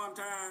sacked one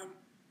time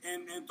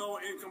and throw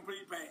an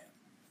incomplete pass.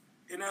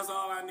 And that's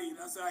all I need.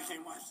 I said, I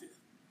can't watch this.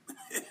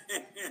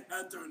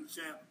 I turned the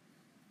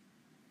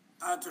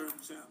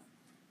channel.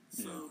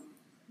 So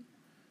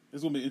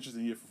it's going to be an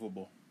interesting year for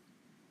football.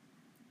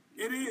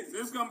 It is.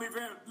 It's going to be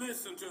very...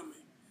 Listen to me.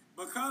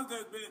 Because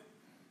there's been...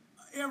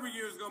 Every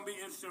year is going to be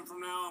interesting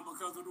from now on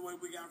because of the way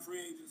we got free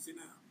agency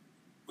now.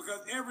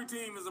 Because every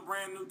team is a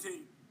brand new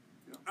team.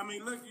 Yeah. I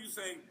mean, look, you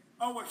say,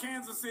 oh, well,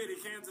 Kansas City.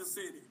 Kansas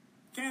City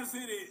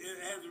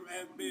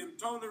has been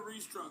totally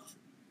restructured.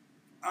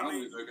 I don't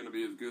think they're going to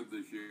be as good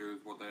this year as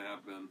what they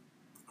have been.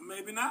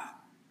 Maybe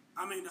not.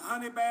 I mean, the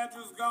Honey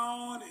Badger's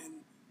gone,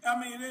 and I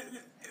mean,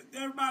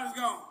 everybody's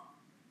gone.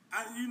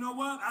 You know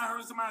what? I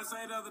heard somebody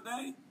say the other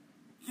day,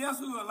 Guess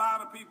who a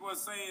lot of people are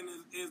saying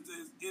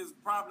is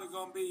probably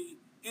going to be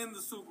in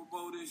the Super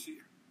Bowl this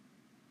year?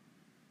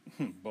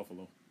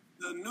 Buffalo.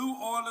 The New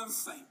Orleans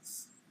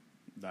Saints.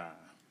 Nah.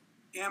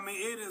 I mean,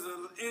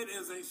 it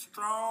is a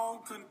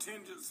strong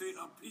contingency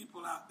of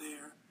people out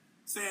there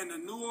saying the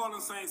New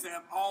Orleans Saints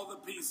have all the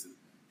pieces.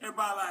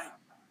 Everybody like,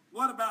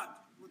 what about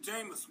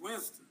Jameis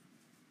Winston?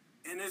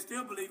 And they're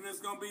still believing it's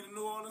going to be the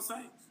New Orleans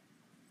Saints.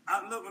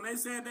 Look, when they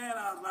said that,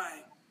 I was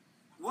like,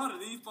 what are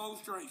these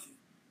folks drinking?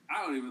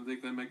 I don't even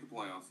think they make the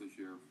playoffs this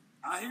year.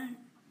 I hear you.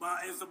 But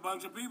it's a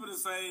bunch of people that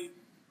say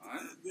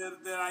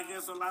that I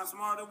guess are a lot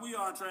smarter than we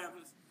are,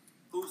 Travis,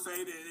 who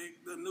say that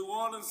the New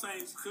Orleans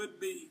Saints could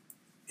be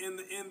in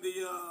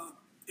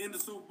the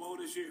Super Bowl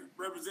this year,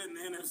 representing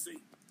the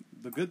NFC.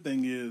 The good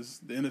thing is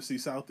the NFC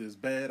South is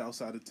bad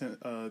outside of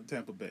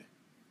Tampa Bay.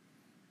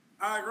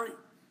 I agree.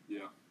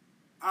 Yeah.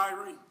 I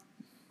agree.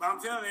 But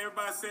I'm telling you,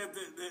 everybody said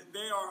that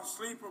they are a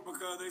sleeper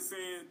because they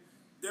said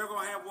they're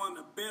going to have one of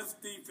the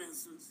best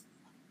defenses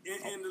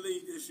in the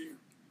league this year.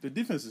 The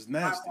defense is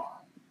nasty. By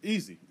far.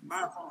 Easy.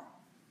 By far.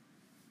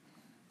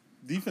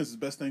 Defense is the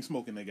best thing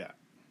smoking they got.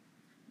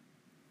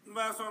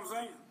 That's what I'm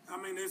saying.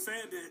 I mean, they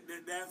said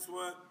that's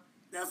going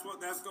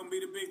to be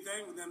the big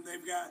thing with them.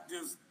 They've got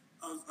just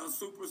a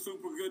super,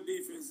 super good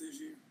defense this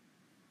year,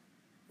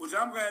 which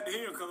I'm glad to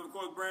hear because, of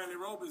course, Bradley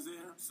Roby is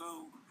there.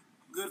 So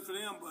good for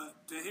them.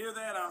 But to hear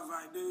that, I was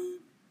like,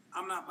 dude,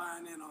 I'm not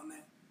buying in on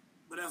that.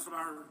 But that's what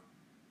I heard.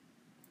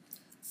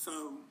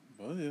 So,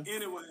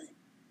 Anyway,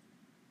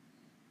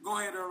 go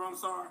ahead, Irv. I'm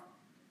sorry.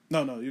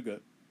 No, you're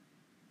good.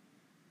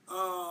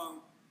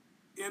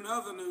 In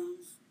other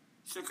news,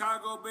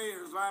 Chicago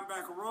Bears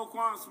linebacker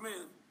Roquan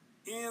Smith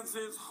ends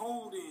his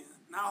hold in,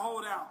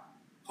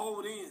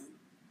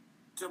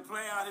 to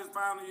play out his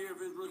final year of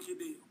his rookie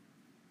deal.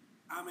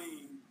 I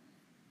mean,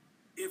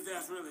 if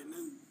that's really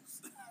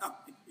news.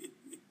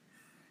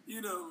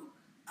 You know,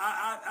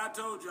 I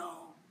told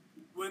y'all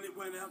when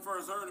I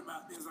first heard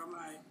about this, I'm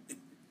like,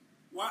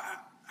 why?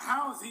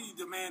 How is he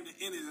demanding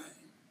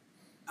anything?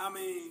 I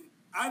mean,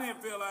 I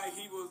didn't feel like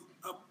he was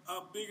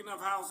a big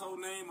enough household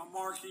name, a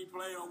marquee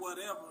player or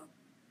whatever,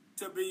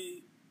 to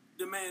be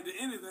demanding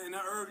anything.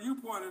 Now, Irv, you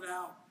pointed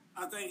out,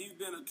 I think he's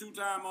been a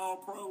 2-time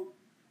All-Pro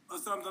or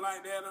something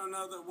like that or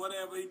another,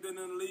 whatever. He's been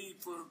in the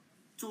league for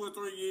 2 or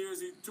 3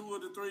 years. 2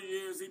 of the 3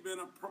 years he's been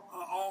an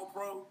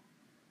All-Pro.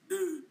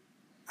 Dude,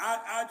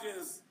 I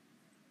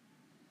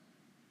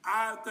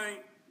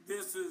think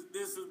this is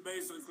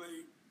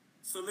basically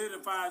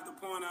solidifies the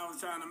point I was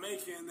trying to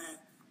make in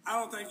that I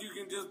don't think you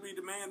can just be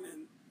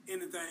demanding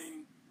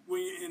anything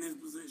when you're in his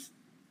position.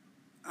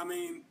 I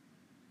mean,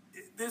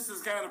 this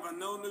is kind of a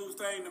no-news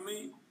thing to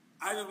me.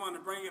 I just want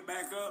to bring it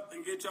back up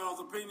and get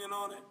y'all's opinion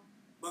on it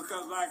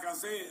because, like I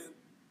said,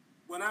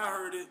 when I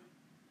heard it,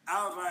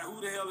 I was like, who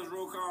the hell is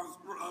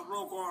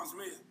Roquan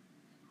Smith?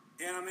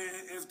 And, I mean,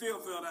 it still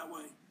felt that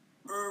way.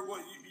 Irv,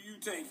 what you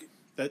take it?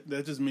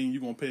 That just means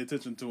you're going to pay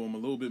attention to him a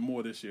little bit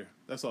more this year.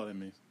 That's all that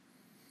means.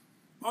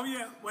 Oh,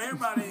 yeah. Well,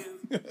 everybody is.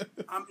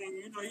 I mean,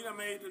 you know, he done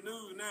made the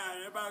news now.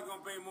 Everybody's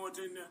going to pay more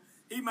attention.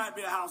 He might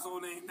be a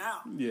household name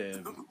now. Yeah.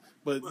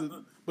 But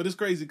it's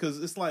crazy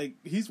because it's like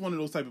he's one of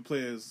those type of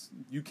players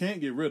you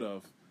can't get rid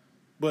of.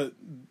 But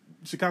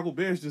Chicago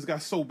Bears just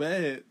got so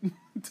bad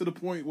to the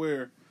point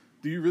where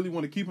do you really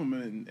want to keep him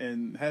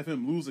and have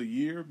him lose a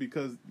year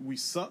because we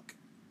suck?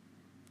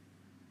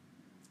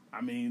 I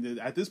mean,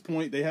 at this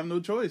point, they have no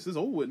choice. It's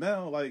over with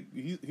now. Like,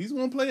 he's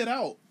going to play it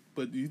out.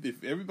 But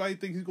if everybody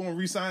thinks he's going to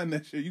re-sign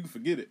next year, you can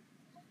forget it.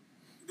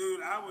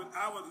 Dude, I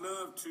would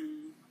love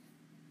to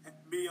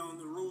be on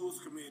the rules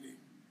committee.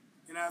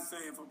 And I say,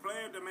 if a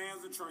player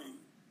demands a trade,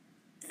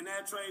 and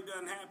that trade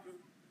doesn't happen,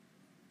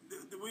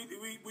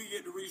 we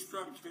get to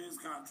restructure his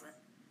contract.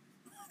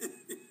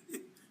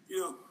 You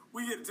know,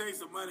 we get to take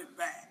some money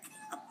back.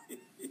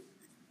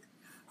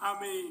 I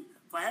mean,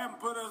 for having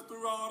put us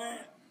through all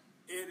that,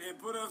 and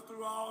put us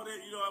through all that,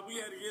 you know, we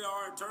had to get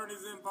our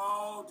attorneys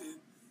involved, and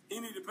he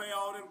need to pay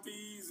all them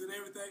fees and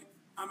everything.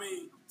 I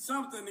mean,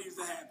 something needs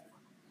to happen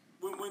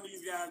when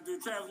these guys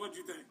do. Travis, what do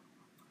you think?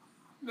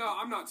 No,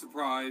 I'm not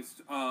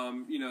surprised.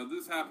 You know,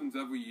 this happens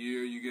every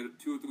year. You get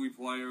 2 or 3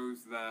 players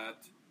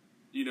that,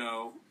 you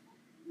know,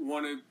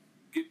 want to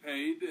get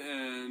paid,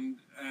 and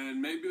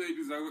maybe they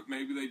deserve it,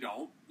 maybe they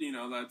don't. You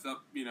know, that's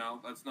up. You know,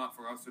 that's not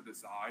for us to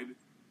decide.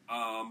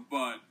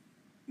 But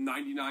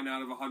 99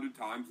 out of 100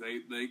 times,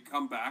 they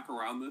come back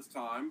around this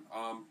time.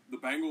 The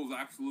Bengals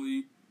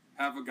actually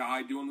have a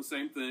guy doing the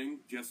same thing,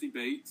 Jesse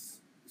Bates,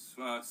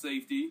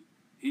 safety.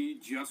 He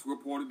just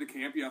reported to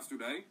camp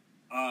yesterday.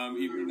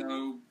 Even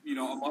though, you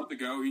know, a month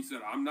ago he said,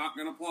 I'm not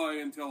going to play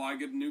until I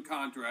get a new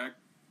contract.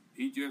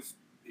 He just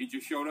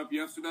showed up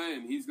yesterday,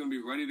 and he's going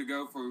to be ready to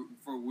go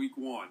for week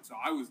 1. So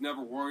I was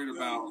never worried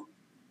about,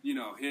 you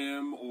know,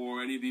 him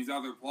or any of these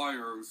other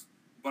players.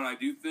 But I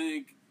do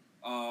think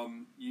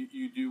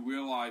you do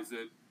realize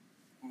that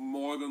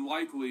more than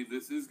likely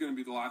this is going to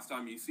be the last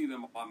time you see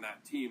them on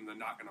that team. They're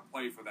not going to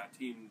play for that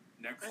team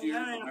next year.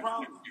 That ain't a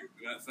problem.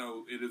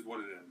 So it is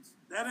what it is.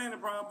 That ain't a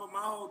problem. But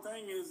my whole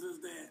thing is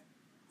that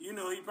you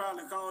know, he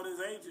probably called his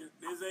agent.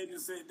 His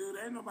agent said, "Dude,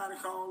 ain't nobody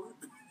calling.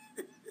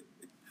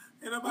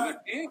 Ain't nobody,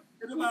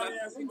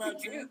 asking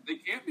about you." They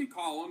can't be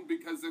calling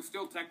because they're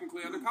still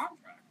technically under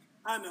contract.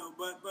 I know,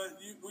 but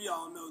we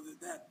all know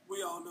that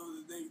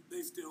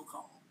they still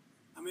call.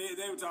 I mean,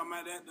 they were talking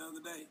about that the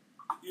other day.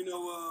 You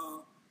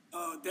know,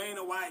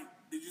 Dana White.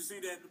 Did you see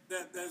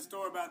that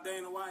story about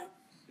Dana White?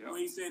 Yep. Where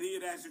he said he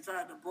had actually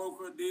tried to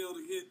broker a deal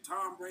to get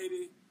Tom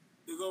Brady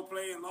to go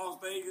play in Las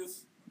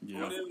Vegas. Yep.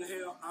 Or whatever the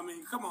hell. I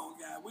mean, come on,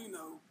 guy. We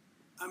know.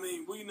 I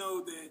mean, we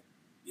know that,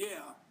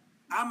 yeah,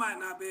 I might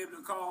not be able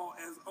to call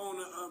as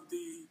owner of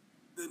the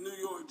New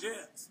York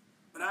Jets,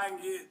 but I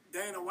can get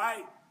Dana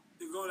White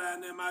to go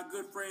down there. My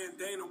good friend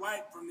Dana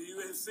White from the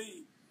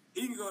UFC,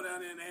 he can go down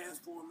there and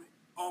ask for me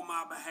on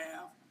my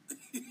behalf.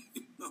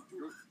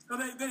 So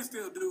they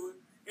still do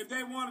it. If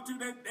they wanted to,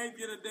 they'd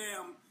get a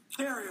damn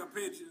carrier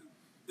pigeon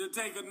to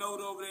take a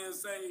note over there and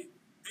say,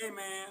 "Hey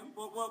man,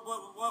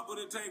 what would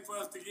it take for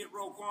us to get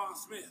Roquan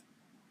Smith,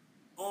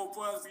 or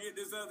for us to get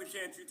this other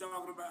cat you're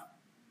talking about?"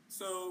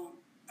 So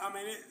I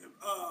mean,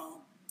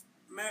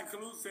 Matt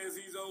Kalut says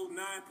he's owed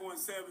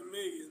 $9.7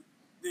 million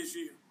this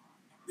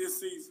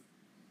season.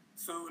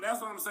 So that's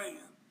what I'm saying.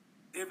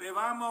 If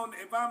I'm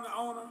the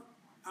owner,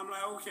 I'm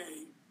like,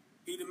 okay,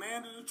 he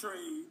demanded a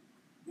trade.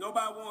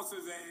 Nobody wants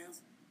his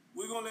ass.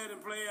 We're gonna let him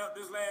play out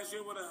this last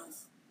year with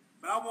us,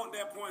 but I want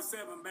that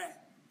 0.7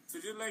 back. So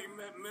just let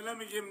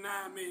me give him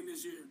 $9 million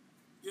this year.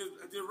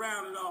 Just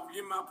round it off,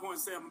 give him my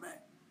 0.7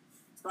 back,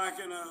 so I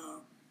can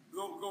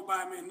go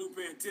buy me a new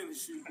pair of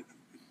tennis shoes.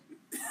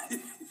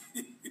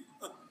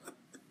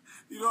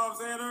 You know what I'm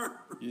saying, Earl?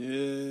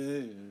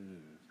 Yeah.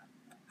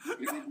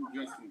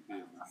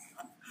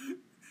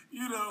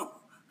 You know,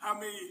 I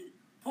mean,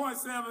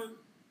 0.7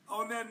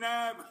 on that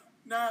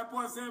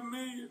 9.7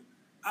 million.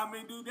 I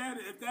mean, dude,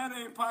 if that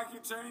ain't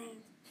pocket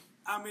change,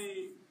 I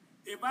mean,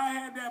 if I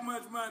had that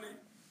much money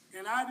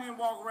and I didn't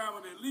walk around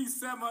with at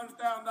least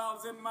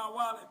 $700,000 in my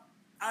wallet,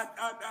 I'd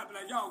be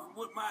like, y'all can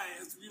whip my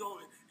ass if you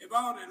don't. If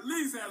I don't at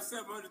least have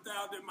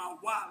 $700,000 in my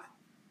wallet.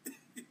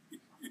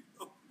 You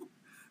know?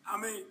 I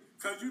mean,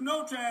 because you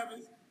know,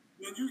 Travis,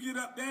 when you get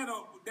up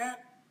that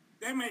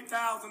they make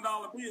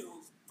 $1,000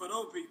 bills for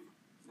those people.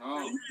 Oh.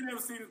 Now, you ain't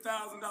never seen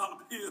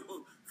 $1,000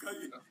 bill because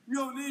you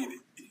don't need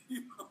it.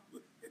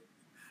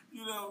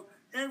 You know,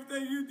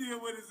 everything you deal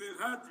with is in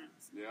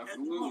hundreds. Yeah,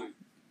 absolutely.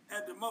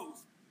 At the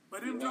most.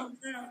 But them jokes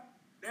there,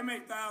 they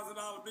make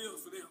 $1,000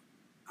 bills for them.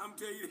 I'm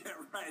telling you that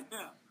right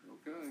now.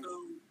 Okay. So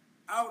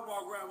I would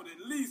walk around with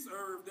at least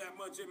that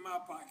much in my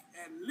pocket.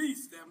 At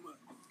least that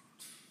much.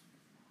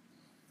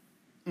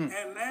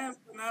 And last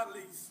but not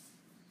least,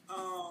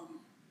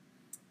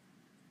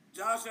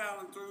 Josh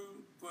Allen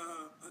threw for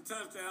a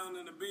touchdown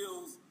in the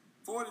Bills'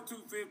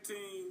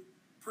 42-15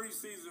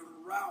 preseason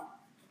rout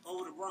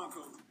over the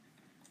Broncos.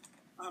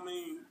 I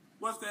mean,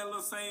 what's that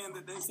little saying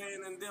that they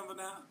saying in Denver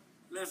now?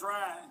 Let's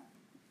ride.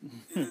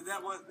 Is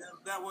that what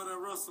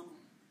Russell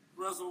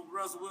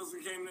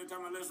Wilson came in there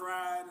talking about let's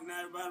ride, and now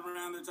everybody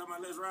around there talking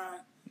about let's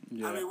ride?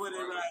 Yeah. I mean, what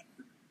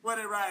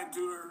they riding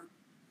to her?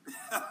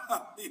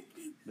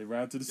 They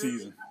ride to the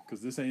season,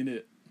 because this ain't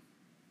it.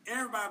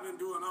 Everybody been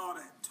doing all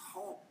that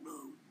talk,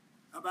 though,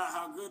 about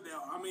how good they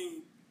are. I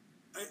mean,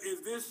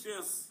 is this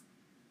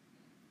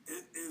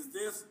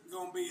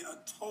going to be a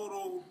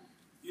total,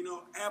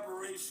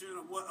 aberration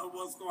of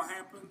what's going to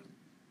happen,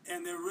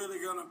 and they're really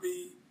going to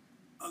be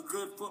a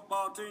good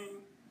football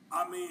team?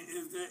 I mean,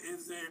 is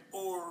there,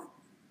 or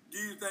do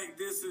you think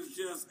this is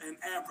just an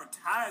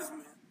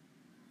advertisement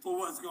for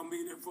what's going to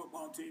be their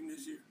football team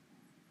this year?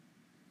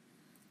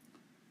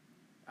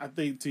 I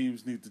think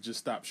teams need to just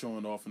stop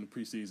showing off in the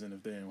preseason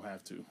if they don't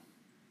have to.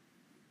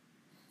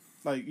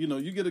 Like, you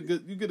get a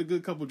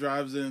good couple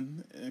drives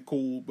in, and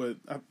cool. But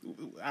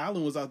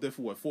Allen was out there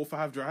for 4 or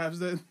 5 drives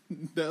the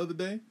other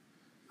day.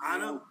 I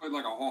know. He played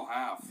like a whole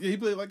half. Yeah, he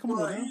played like, come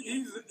on, man.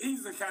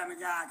 He's the kind of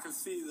guy I can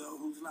see, though,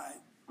 who's like,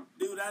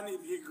 dude, I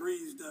need to get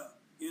greased up.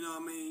 You know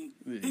what I mean?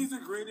 Yeah. He's a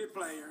gritty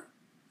player,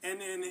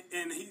 and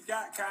he's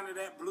got kind of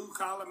that blue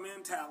collar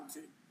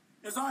mentality.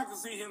 And so I can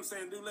see him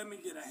saying, dude, let me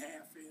get a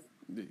half in.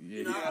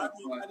 Yeah,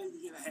 I need to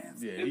get a half.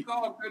 Yeah, it's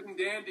all good and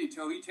dandy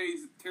till he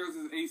tears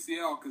his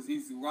ACL because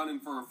he's running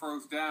for a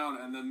first down,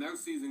 and then their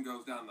season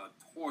goes down the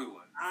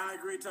toilet. I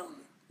agree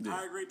totally.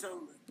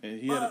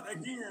 Yeah.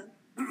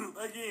 And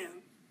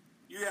again,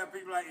 you have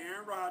people like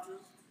Aaron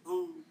Rodgers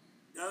who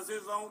does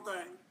his own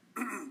thing.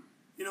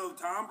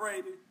 Tom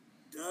Brady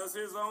does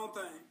his own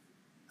thing.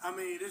 I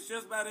mean, it's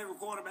just about every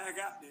quarterback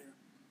out there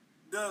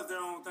does their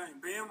own thing.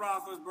 Ben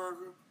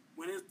Roethlisberger,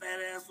 when his fat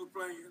ass was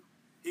playing,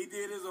 he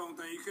did his own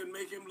thing. He couldn't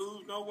make him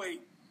lose no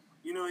weight.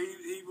 He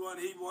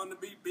wanted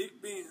to beat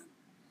Big Ben.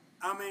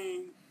 I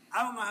mean,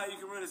 I don't know how you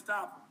can really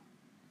stop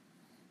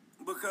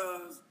him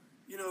because,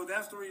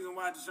 that's the reason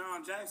why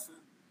Deshaun Jackson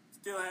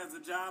still has a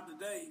job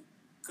today,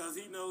 because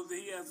he knows that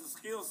he has a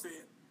skill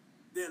set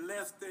that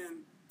less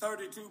than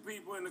 32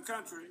 people in the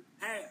country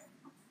have.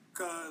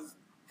 Because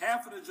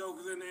half of the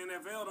jokers in the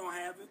NFL don't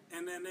have it,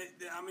 and then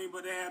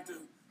but they have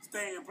to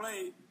stay and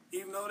play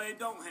even though they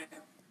don't have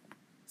it.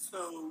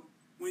 So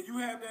when you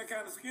have that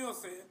kind of skill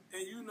set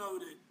and you know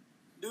that,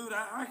 dude,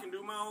 I can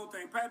do my own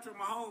thing. Patrick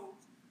Mahomes,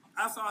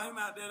 I saw him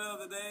out there the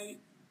other day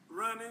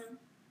running,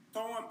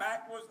 throwing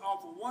backwards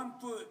off of 1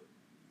 foot.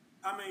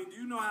 I mean, do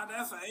you know how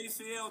that's an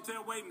ACL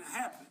tear waiting to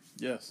happen?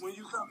 Yes. When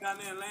you come down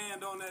there and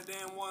land on that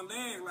damn one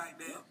leg like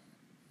that.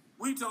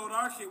 We tell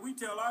our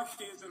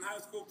kids in high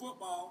school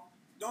football,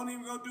 don't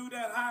even go do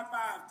that high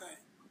five thing.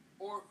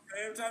 Or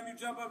every time you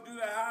jump up and do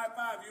that high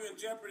five, you're in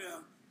jeopardy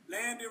of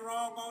landing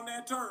wrong on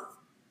that turf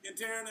and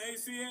tearing the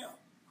ACL.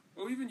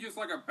 Or even just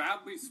like a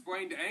badly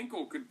sprained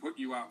ankle could put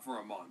you out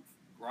for a month,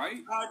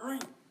 right? I agree.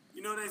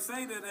 You know, they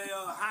say that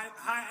a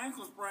high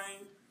ankle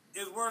sprain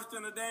is worse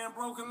than a damn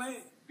broken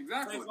leg.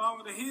 Exactly. It takes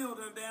longer to heal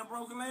than a damn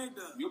broken leg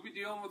does. You'll be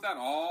dealing with that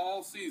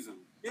all season.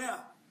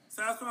 Yeah.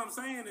 So that's what I'm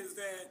saying is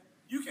that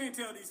you can't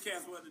tell these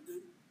cats what to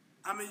do.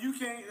 I mean, you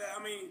can't,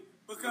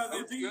 because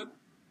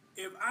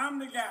if I'm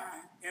the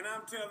guy and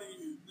I'm telling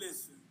you,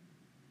 listen,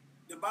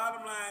 the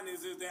bottom line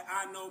is that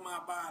I know my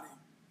body.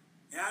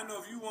 And I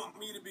know if you want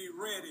me to be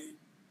ready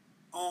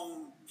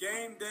on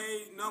game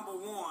day number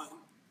 1,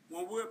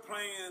 when we're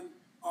playing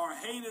our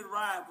hated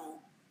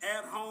rival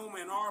at home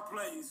in our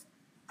place,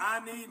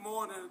 I need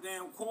more than a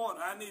damn quarter.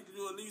 I need to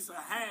do at least a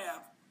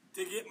half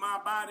to get my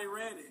body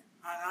ready.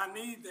 I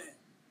need that.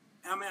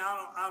 I mean,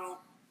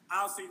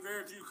 I'll see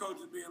very few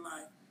coaches being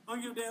like, I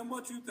don't give a damn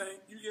what you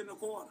think, you getting a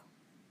quarter.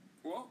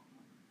 Well,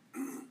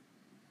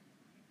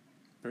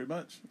 pretty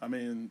much. I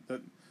mean,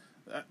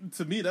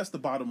 to me, that's the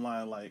bottom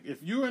line. Like,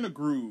 if you're in a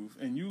groove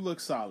and you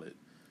look solid,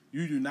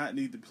 you do not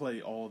need to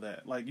play all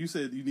that. Like you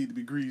said, you need to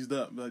be greased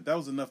up. Like, that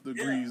was enough to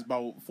grease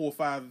about 4 or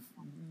 5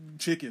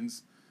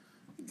 chickens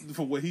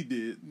for what he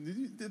did.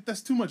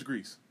 That's too much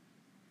grease.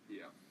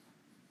 Yeah.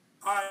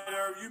 All right,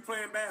 Irv, you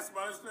playing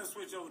basketball. Let's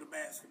switch over to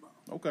basketball.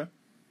 Okay.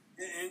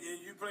 And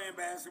you playing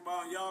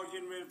basketball, and y'all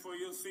getting ready for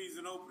your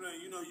season opener.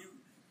 You know, you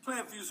play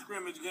a few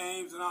scrimmage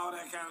games and all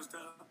that kind of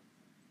stuff.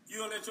 You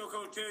gonna let your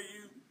coach tell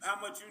you how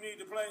much you need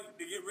to play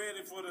to get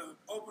ready for the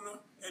opener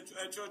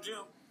at your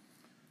gym?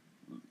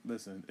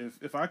 Listen,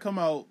 if I come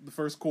out the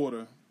first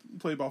quarter,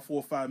 play about 4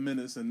 or 5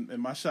 minutes, and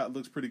my shot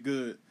looks pretty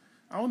good,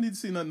 I don't need to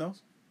see nothing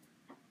else.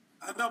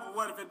 I know, but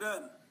what if it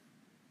doesn't?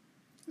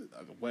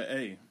 Well,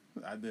 hey,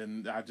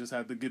 I just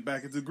have to get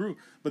back into the groove.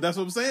 But that's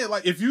what I'm saying.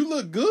 Like, if you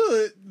look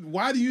good,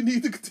 why do you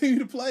need to continue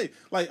to play?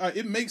 Like,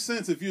 it makes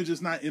sense if you're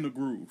just not in a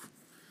groove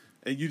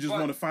and you just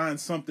want to find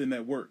something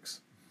that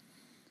works.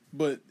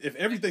 But if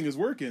everything is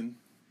working,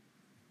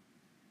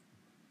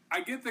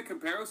 I get the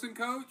comparison,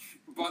 Coach,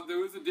 but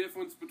there is a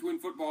difference between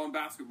football and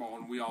basketball,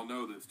 and we all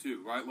know this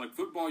too, right? Like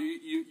football,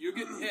 you're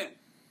getting hit,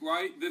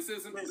 right? This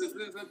isn't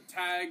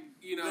tag,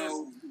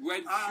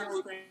 red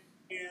shirt.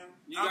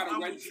 You got a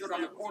red shirt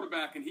on the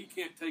quarterback, and he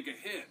can't take a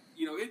hit.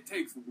 It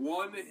takes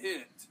one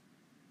hit,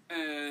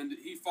 and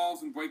he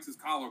falls and breaks his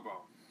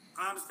collarbone.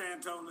 I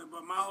understand totally,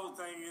 but my whole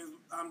thing is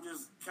I'm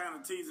just kind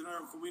of teasing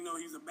Earl because we know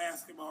he's a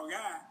basketball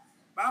guy.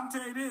 But I'm going to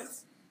tell you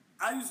this.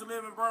 I used to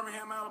live in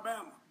Birmingham,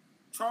 Alabama.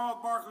 Charles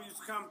Barkley used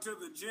to come to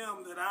the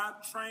gym that I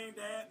trained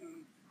at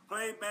and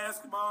played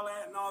basketball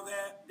at and all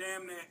that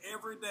damn near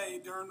every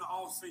day during the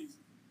off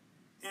season.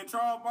 And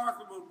Charles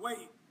Barkley would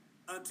wait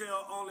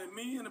until only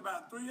me and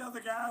about 3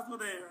 other guys were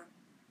there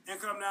and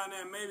come down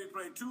there and maybe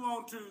play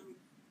 2-on-2,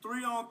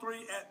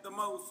 3-on-3 at the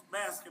most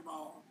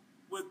basketball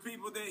with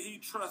people that he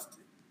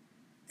trusted.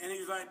 And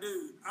he's like,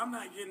 dude, I'm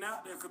not getting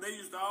out there because they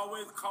used to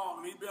always call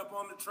him. He'd be up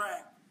on the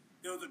track.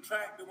 There was a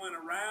track that went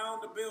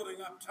around the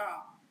building up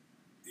top,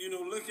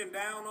 looking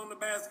down on the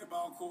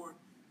basketball court.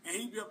 And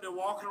he'd be up there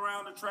walking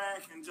around the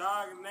track and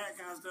jogging and that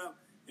kind of stuff.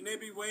 And they'd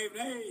be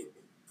waving,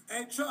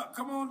 hey, Chuck,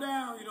 come on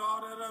down, all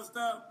that other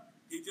stuff.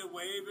 He just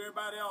waved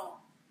everybody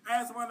off. I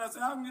asked him one, I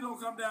said, how come you don't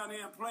come down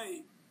there and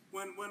play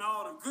when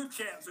all the good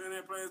cats are in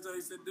there playing? So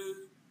he said,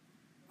 dude,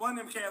 one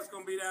of them cats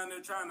going to be down there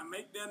trying to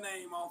make their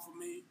name off of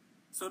me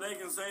so they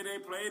can say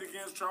they played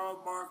against Charles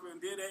Barkley and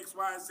did X,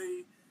 Y,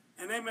 Z.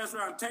 And they mess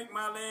around and take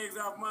my legs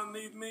out from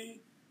underneath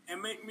me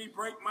and make me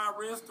break my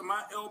wrist or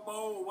my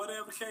elbow or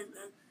whatever the case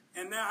is.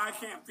 And now I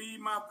can't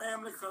feed my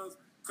family because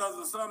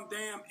of some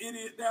damn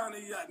idiot down there.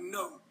 He's like,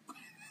 no.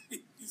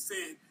 He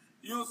said,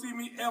 you don't see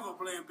me ever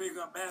playing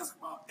pickup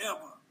basketball,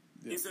 ever.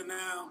 Yeah. He said,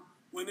 now,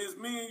 when it's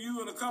me and you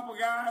and a couple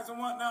guys and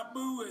whatnot,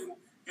 boo,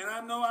 and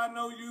I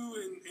know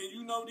you and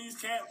you know these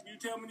cats, you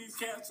tell me these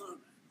cats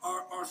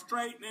are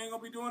straight and they ain't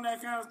going to be doing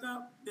that kind of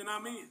stuff, then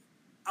I'm in.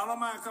 I don't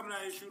mind coming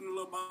out here shooting a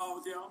little ball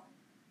with y'all.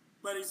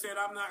 But he said,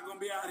 I'm not going to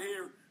be out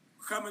here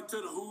coming to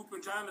the hoop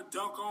and trying to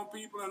dunk on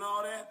people and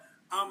all that.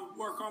 I'm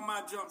work on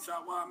my jump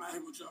shot while I'm out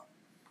here with y'all.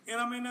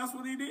 And that's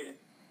what he did.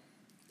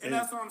 And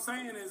that's what I'm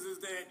saying is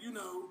that,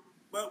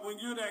 but when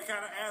you're that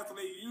kind of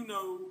athlete, you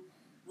know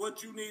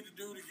what you need to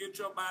do to get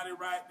your body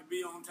right to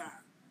be on time.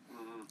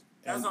 Mm-hmm.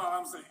 That's all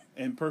I'm saying.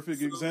 And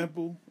perfect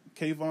example,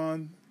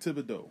 Kayvon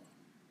Thibodeau.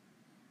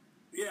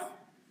 Yeah.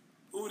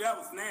 Ooh, that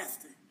was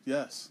nasty.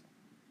 Yes.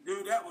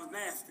 Dude, that was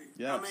nasty.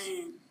 Yes. I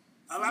mean,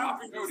 a lot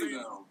of people say it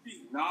was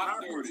feet.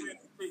 Not dirty.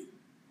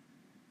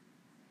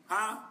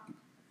 Huh?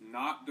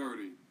 Not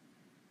dirty.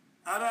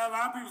 A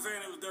lot of people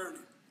saying it was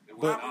dirty. It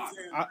was But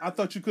not. I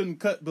thought you couldn't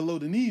cut below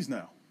the knees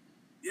now.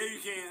 Yeah, you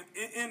can.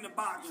 In the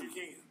box, you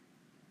can.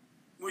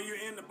 When you're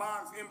in the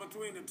box, in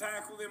between the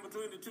tackles, in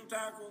between the two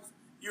tackles,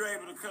 you're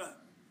able to cut.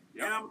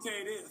 Yep. And I'm going to tell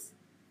you this.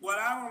 What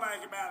I don't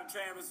like about it,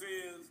 Travis,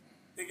 is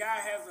the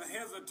guy has a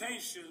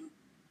hesitation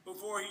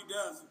before he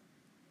does it.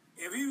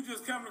 If he was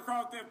just coming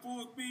across that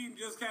full speed and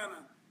just kind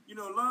of,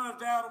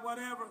 lunged out or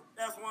whatever,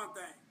 that's one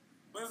thing.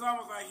 But it's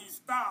almost like he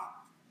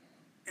stopped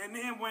and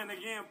then went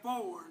again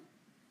forward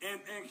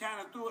and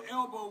kind of threw an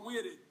elbow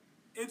with it.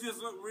 It just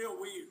looked real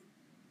weird.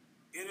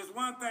 And it's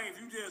one thing if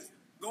you just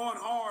going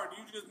hard,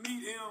 you just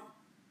meet him.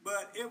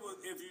 But it was,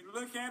 if you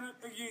look at it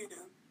again,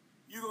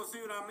 you're going to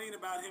see what I mean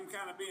about him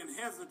kind of being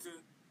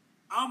hesitant.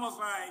 Almost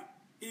like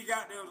he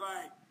got there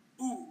like,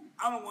 ooh,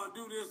 I don't want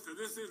to do this because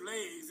this is his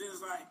legs. And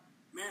it's like,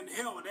 man, the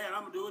hell with that.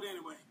 I'm going to do it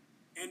anyway.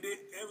 And it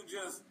was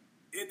just,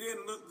 it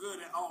didn't look good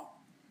at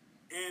all.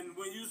 And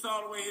when you saw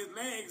the way his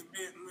legs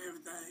bent and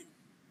everything,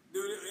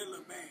 dude, it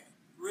looked bad.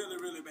 Really,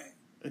 really bad.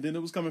 And then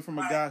it was coming from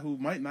a guy who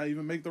might not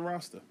even make the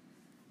roster.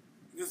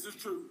 This is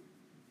true.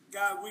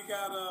 Guys, we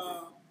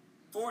got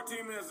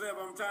 14 minutes left.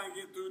 I'm trying to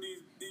get through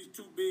these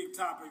two big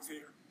topics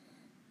here.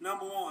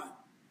 Number one,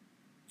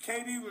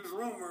 KD was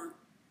rumored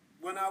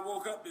when I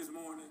woke up this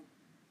morning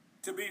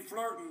to be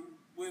flirting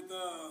with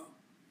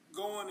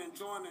going and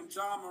joining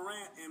Ja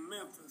Morant in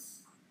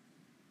Memphis.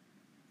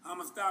 I'm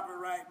going to stop it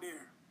right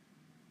there.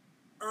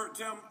 Herb,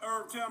 tell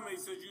me,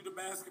 since you're the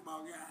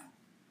basketball guy,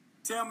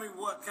 tell me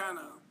what kind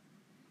of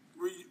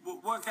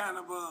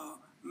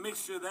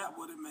mixture that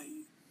would have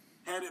made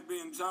had it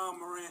been Ja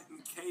Morant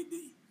and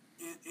KD.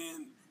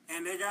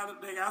 And they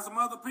got some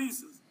other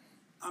pieces.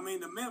 I mean,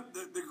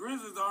 the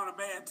Grizzlies aren't a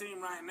bad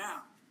team right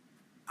now.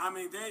 I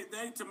mean,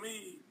 they to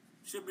me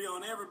should be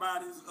on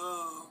everybody's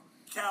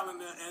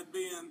calendar as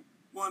being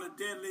one of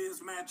the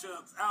deadliest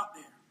matchups out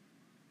there.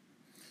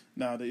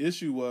 Now, the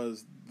issue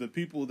was the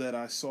people that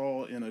I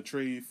saw in a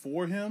trade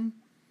for him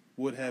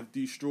would have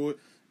destroyed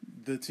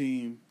the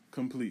team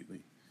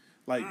completely.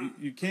 Like,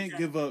 you can't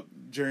give up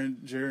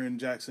Jaren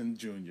Jackson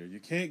Jr. You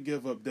can't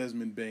give up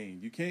Desmond Bane.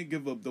 You can't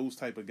give up those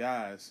type of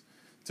guys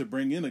to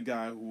bring in a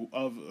guy who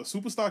of a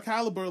superstar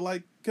caliber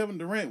like Kevin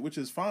Durant, which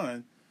is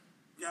fine.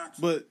 Gotcha.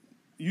 But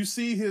you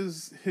see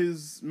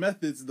his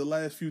methods the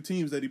last few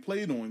teams that he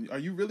played on. Are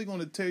you really going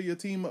to tear your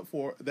team up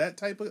for that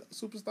type of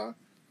superstar?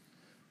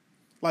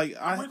 Like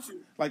I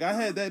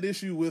had that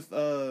issue with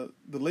the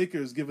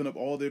Lakers giving up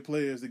all their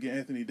players to get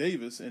Anthony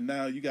Davis, and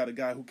now you got a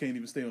guy who can't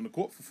even stay on the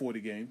court for 40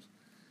 games.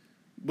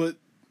 But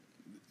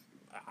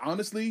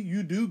honestly,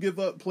 you do give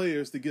up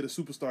players to get a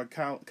superstar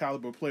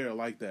caliber player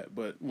like that.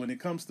 But when it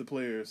comes to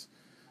players,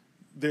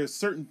 there's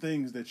certain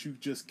things that you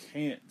just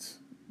can't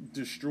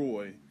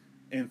destroy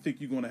and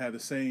think you're going to have the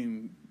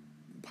same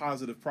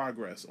positive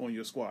progress on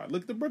your squad.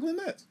 Look at the Brooklyn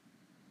Nets.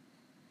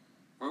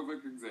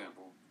 Perfect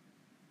example.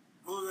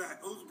 Who's that?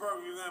 Who's the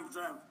perfect example,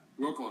 Travis?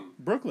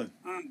 Brooklyn.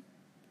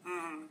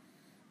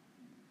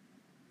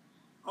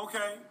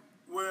 Okay.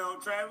 Well,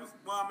 Travis,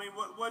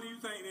 what do you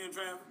think then,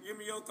 Travis? Give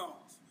me your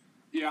thoughts.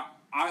 Yeah,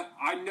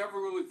 I never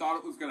really thought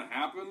it was going to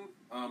happen.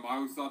 I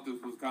always thought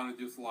this was kind of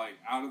just like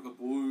out of the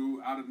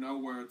blue, out of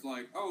nowhere. It's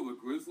like, oh, the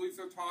Grizzlies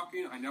are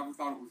talking. I never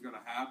thought it was going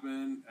to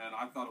happen, and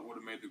I thought it would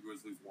have made the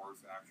Grizzlies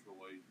worse,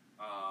 actually.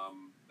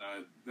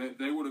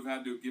 They would have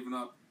had to have given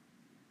up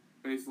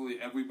basically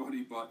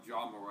everybody but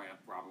Ja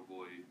Morant,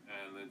 probably,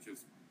 and then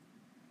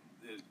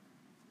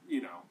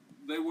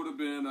they would have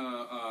been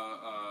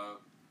a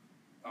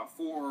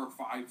 4 or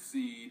 5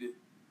 seed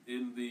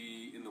in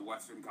the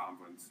Western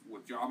Conference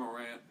with Ja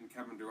Morant and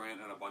Kevin Durant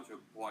and a bunch of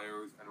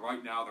players, and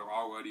right now they're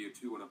already a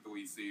 2 and a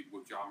 3 seed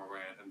with Ja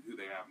Morant and who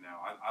they have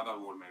now. I thought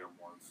it would have made it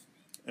worse.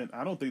 And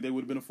I don't think they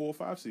would have been a 4 or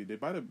 5 seed. They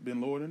might have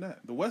been lower than that.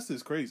 The West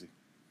is crazy.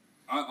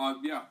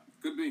 Yeah,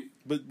 could be.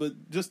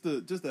 But just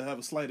to have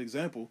a slight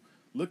example,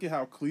 look at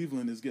how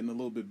Cleveland is getting a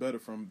little bit better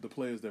from the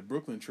players that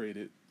Brooklyn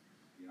traded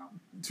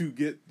to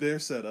get their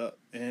setup,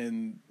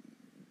 and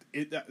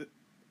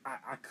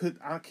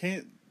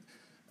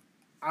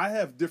I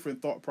have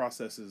different thought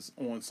processes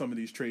on some of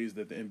these trades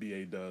that the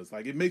NBA does.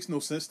 Like, it makes no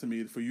sense to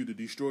me for you to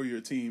destroy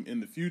your team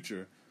in the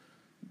future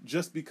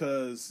just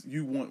because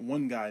you want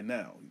one guy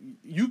now.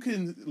 You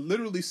can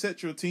literally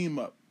set your team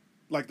up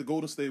like the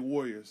Golden State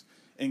Warriors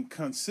and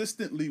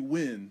consistently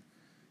win.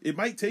 It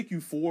might take you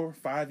 4 or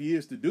 5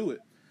 years to do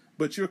it,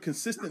 but you're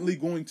consistently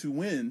going to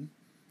win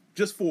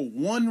just for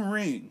one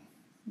ring.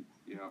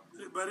 Yeah.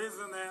 But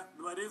isn't that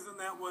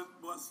what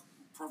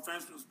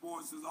professional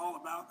sports is all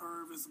about,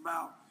 Irv? It's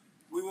about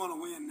we want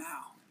to win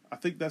now. I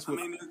think that's what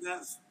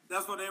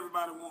that's what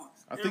everybody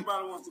wants.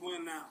 Everybody wants to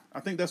win now. I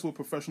think that's what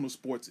professional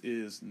sports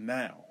is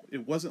now.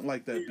 It wasn't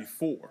like that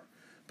before.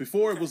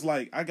 Before it was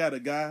like, I got a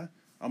guy,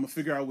 I'm going to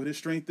figure out what his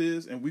strength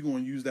is, and we're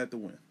going to use that to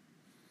win.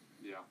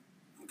 Yeah.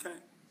 Okay.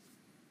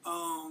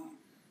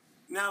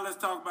 Now let's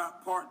talk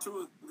about part 2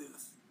 of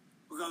this.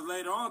 Because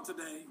later on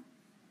today,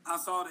 I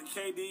saw that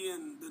KD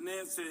and the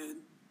Nets had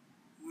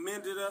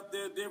mended up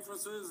their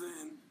differences,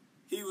 and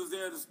he was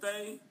there to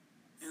stay,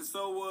 and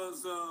so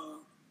was the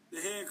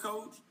head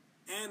coach.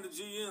 and the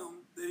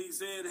GM that he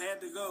said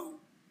had to go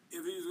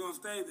if he was going to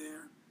stay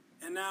there.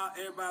 And now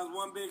everybody's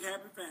one big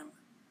happy family.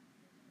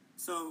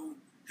 So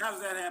how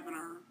does that happen,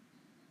 Herb?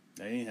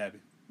 They ain't happy.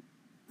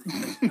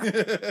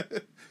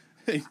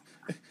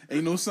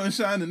 ain't no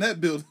sunshine in that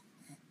building.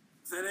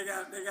 So they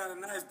got a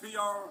nice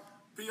PR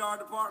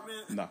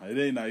department. Nah, it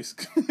ain't nice.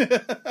 Put out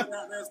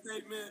that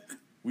statement.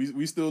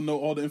 We still know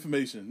all the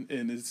information,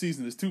 and the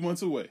season is 2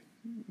 months away.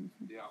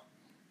 Yeah.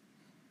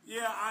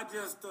 Yeah, I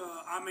just,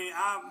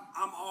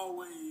 I'm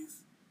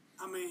always,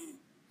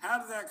 how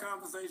does that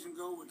conversation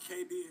go with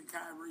KD and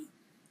Kyrie?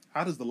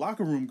 How does the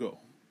locker room go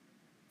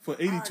for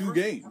I 82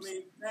 agree. games?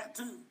 That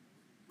too.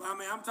 But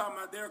I'm talking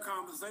about their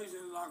conversation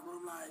in the locker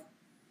room. Like,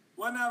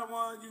 wasn't that the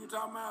one you were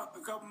talking about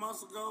a couple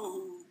months ago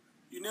who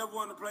you never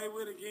wanted to play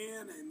with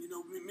again? And,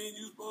 me and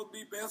you supposed to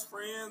be best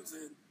friends.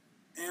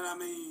 Then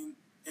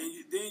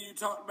you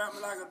talked about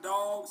me like a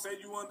dog, said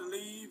you wanted to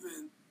leave,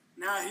 and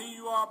now here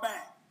you are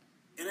back.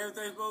 And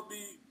everything's supposed to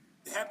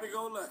be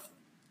happy-go-lucky.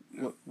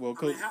 Well,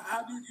 Coach.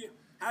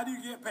 How do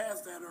you get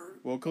past that, Herb?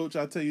 Well, Coach,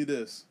 I'll tell you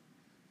this.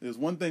 There's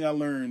one thing I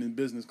learned in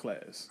business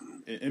class.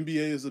 And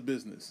NBA is a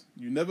business.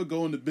 You never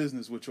go into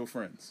business with your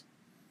friends.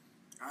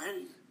 I hear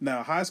you.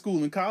 Now, high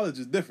school and college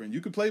is different.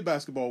 You can play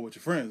basketball with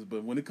your friends,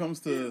 but when it comes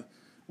to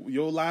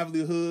your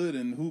livelihood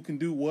and who can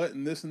do what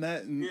and this and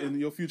that in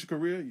your future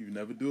career, you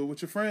never do it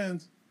with your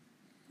friends.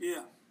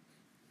 Yeah.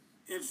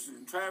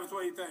 Interesting. Travis,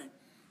 what do you think?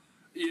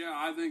 Yeah,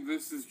 I think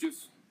this is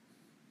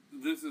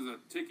a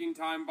ticking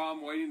time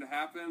bomb waiting to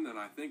happen, and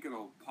I think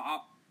it'll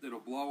pop. It'll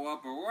blow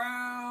up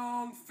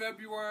around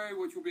February,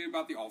 which will be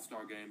about the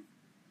All-Star game.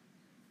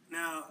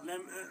 Now,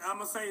 I'm going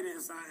to say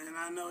this, and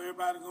I know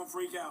everybody's going to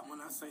freak out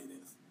when I say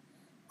this.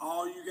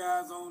 All you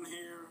guys on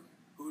here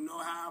who know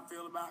how I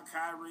feel about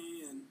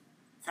Kyrie, and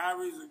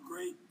Kyrie's a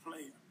great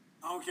player.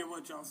 I don't care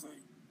what y'all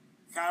say.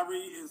 Kyrie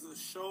is a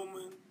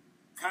showman.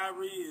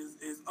 Kyrie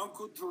is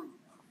Uncle Drew.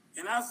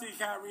 And I see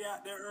Kyrie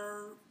out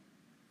there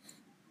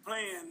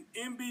playing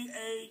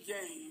NBA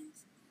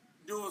games,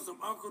 doing some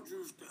Uncle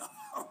Drew stuff.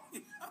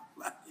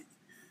 Like,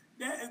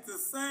 that is the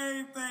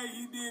same thing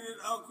he did in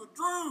Uncle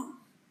Drew.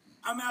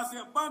 I see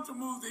a bunch of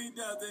moves that he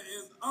does that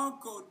is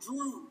Uncle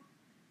Drew.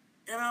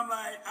 And I'm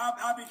like,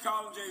 I be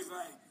calling Jason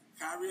like,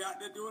 Kyrie out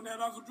there doing that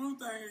Uncle Drew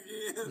thing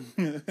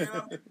again.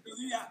 And because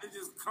he out there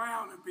just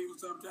clowning people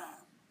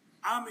sometimes.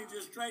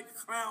 Just straight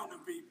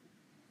clowning people.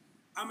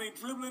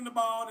 Dribbling the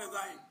ball, there's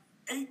like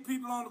 8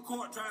 people on the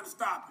court trying to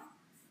stop him.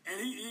 And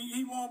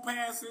he won't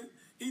pass it.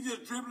 He's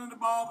just dribbling the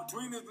ball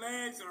between his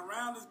legs and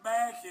around his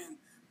back and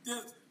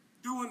just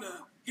doing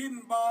the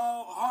hidden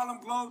ball, Harlem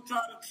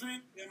Globetrotter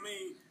trick.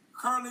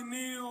 Curly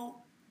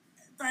Neal,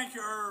 thank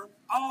you, Herb,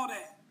 all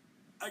that.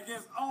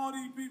 Against all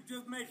these people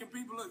just making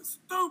people look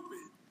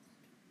stupid.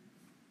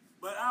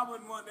 But I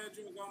wouldn't want that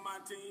joke on my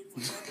team for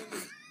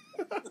nothing.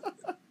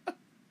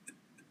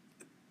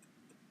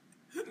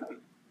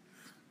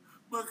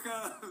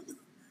 Because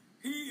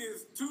he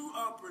is too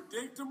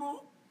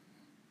unpredictable.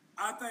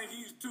 I think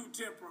he's too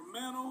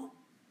temperamental.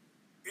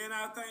 And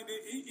I think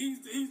that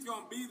he's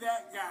going to be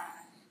that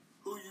guy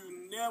who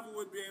you never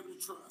would be able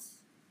to trust.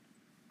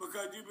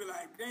 Because you'd be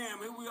like, damn,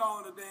 here we are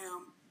on a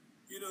damn,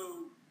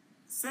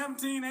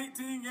 17,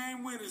 18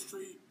 game winning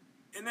streak.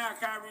 And now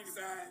Kyrie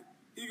decides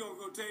he's going to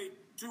go take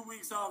 2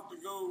 weeks off to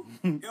go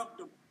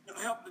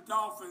help the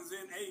Dolphins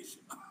in Asia.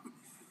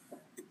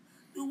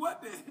 Dude,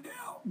 what the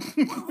hell?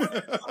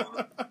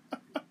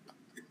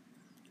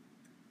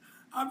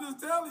 I'm just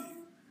telling you.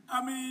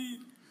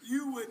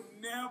 You would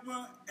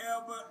never,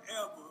 ever,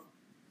 ever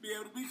be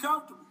able to be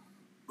comfortable.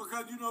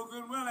 Because you know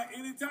good and well at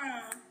any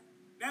time,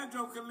 that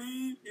joke can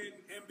leave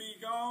and be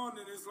gone,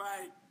 and it's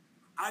like,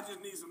 I just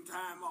need some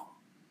time off.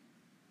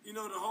 The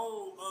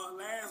whole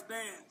Last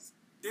Dance,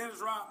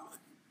 Dennis Rodman,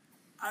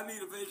 I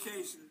need a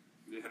vacation.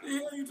 Yeah. The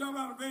hell you talking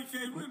about a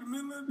vacation? We're in the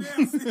middle of the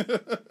damn season.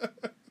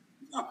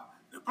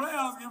 The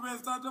playoffs get ready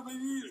to start talking about you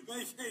need a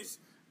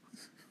vacation.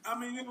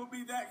 It would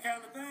be that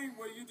kind of thing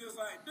where you just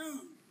like,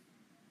 dude,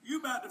 you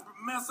about to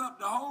mess up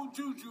the whole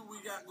juju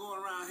we got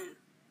going around here.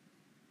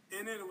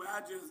 And anyway,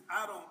 I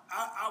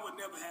would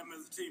never have him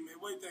as a teammate.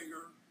 What do you think,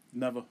 Herb?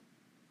 Never.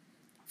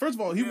 First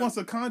of all, he wants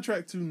a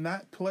contract to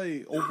not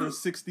play over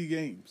 60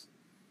 games.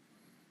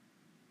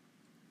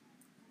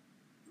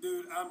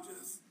 Dude, I'm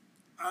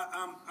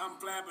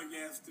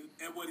flabbergasted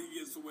at what he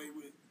gets away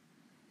with.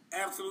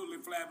 Absolutely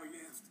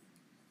flabbergasted.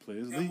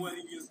 Players at what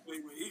he gets away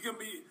with.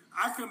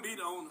 I couldn't be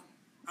the owner.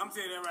 I'm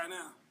telling you that right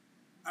now.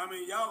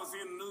 Y'all was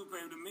seeing the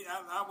newspaper. To me,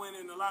 I went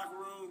in the locker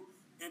room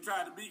and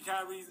tried to beat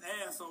Kyrie's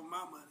ass over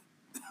my money.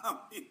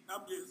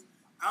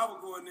 I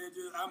would go in there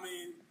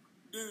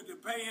dude, to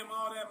pay him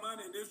all that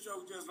money, and this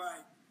joke just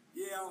like,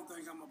 I don't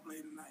think I'm gonna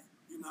play tonight.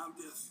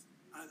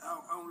 I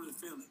don't really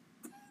feel it.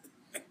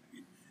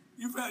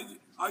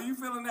 Are you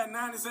feeling that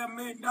 $97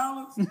 million?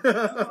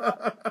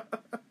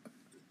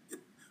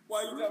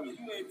 Why you tell me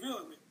you ain't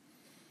feeling it?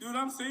 Dude,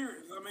 I'm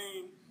serious.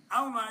 I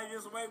don't know how he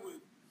gets away with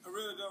it. I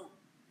really don't.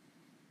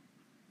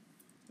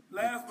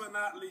 Last but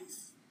not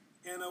least,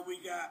 we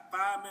got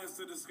 5 minutes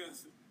to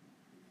discuss it.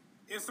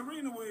 If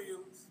Serena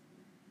Williams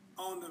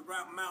on the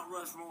Mount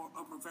Rushmore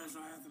of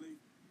professional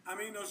athletes. I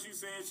mean, she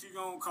said she's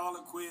going to call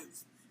it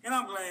quits. And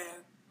I'm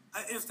glad.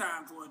 It's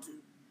time for her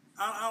to.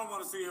 I don't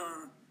want to see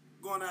her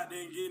going out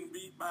there and getting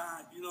beat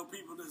by,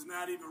 people that's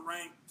not even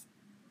ranked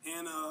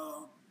and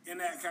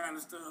that kind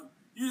of stuff.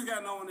 You just got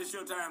to know when it's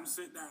your time to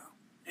sit down.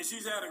 And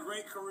she's had a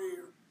great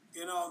career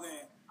and all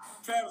that.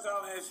 Travis,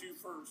 I'll ask you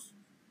first.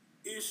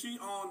 Is she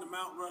on the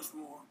Mount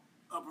Rushmore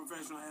of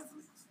professional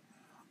athletes?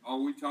 Are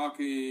we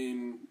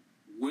talking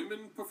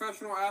women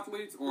professional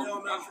athletes or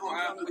professional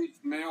athletes,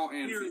 male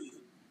and female?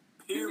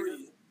 Period.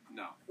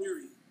 No.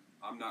 Period.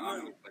 I'm not.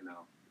 I'm going to say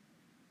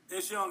no.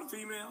 Is she on the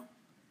female?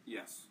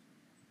 Yes.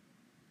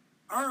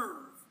 Irv.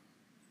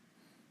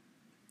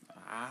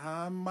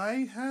 I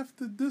might have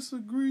to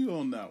disagree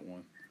on that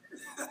one.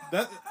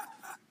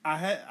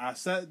 I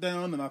sat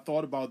down and I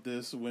thought about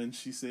this when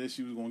she said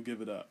she was going to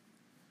give it up.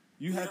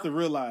 You have to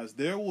realize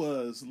there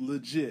was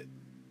legit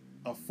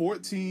a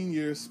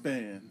 14-year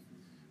span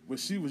where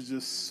she was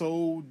just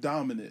so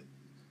dominant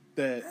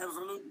that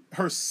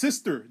her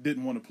sister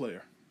didn't want to play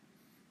her.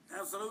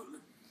 Absolutely.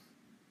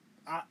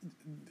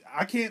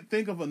 I can't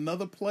think of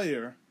another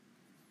player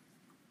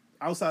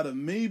outside of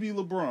maybe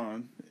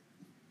LeBron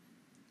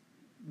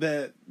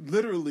that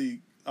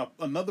literally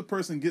another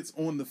person gets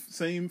on the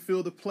same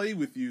field of play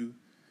with you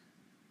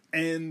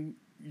and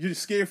you're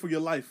scared for your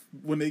life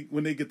when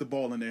they get the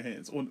ball in their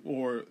hands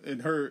or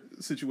in her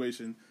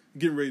situation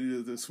getting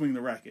ready to swing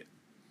the racket.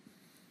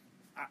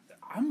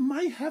 I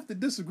might have to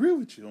disagree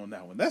with you on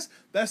that one. That's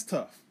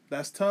tough.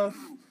 That's tough.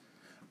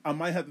 I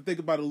might have to think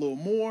about it a little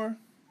more,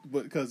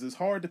 but because it's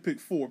hard to pick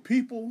 4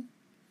 people.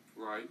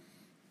 Right.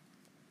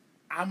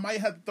 I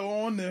might have to throw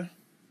on there.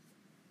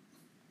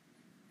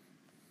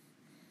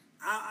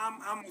 I'm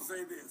going to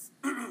say this.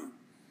 And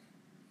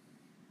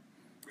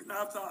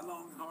I've thought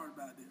long and hard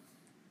about this.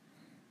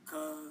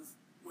 Because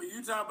when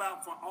you talk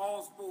about for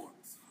all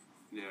sports,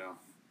 yeah,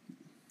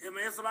 I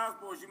mean, it's a lot of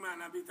sports you might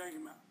not be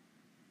thinking about.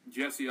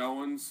 Jesse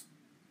Owens,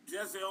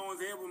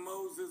 Edwin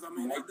Moses. I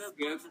mean,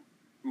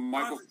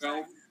 Michael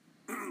Phelps.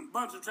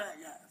 Bunch of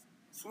track guys.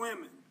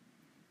 Swimming.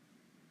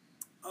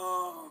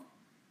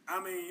 I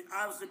mean,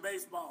 obviously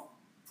baseball.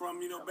 From,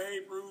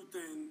 Babe Ruth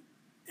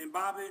and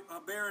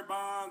Barry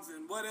Bonds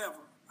and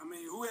whatever. I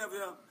mean,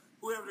 whoever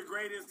the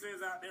greatest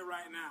is out there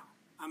right now.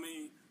 I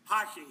mean,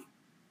 hockey.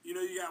 You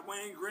got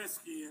Wayne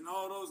Gretzky and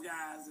all those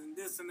guys and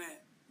this and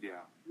that.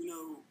 Yeah.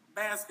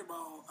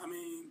 Basketball. I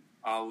mean,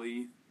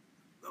 Ali.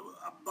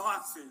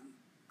 Boxing.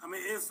 I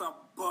mean, it's a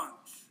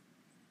bunch.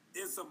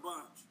 It's a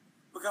bunch.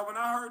 Because when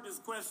I heard this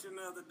question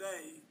the other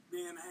day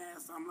being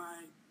asked, I'm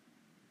like,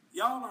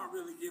 y'all aren't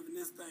really giving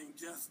this thing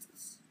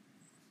justice.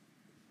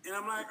 And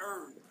I'm like,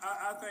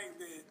 I think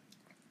that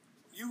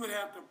you would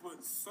have to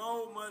put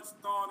so much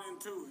thought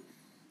into it.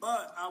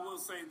 But I will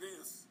say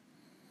this.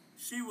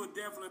 She would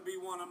definitely be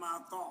one of my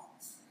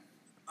thoughts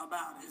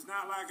about it. It's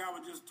not like I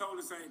would just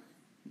totally say,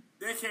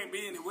 there can't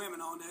be any women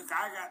on there.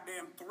 I got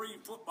damn 3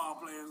 football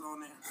players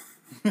on there.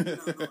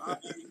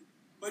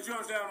 But you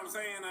understand what I'm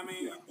saying? I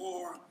mean,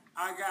 or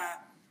I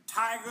got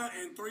Tiger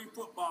and 3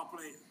 football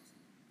players.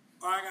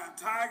 Or I got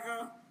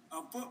Tiger,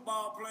 a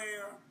football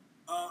player,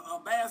 a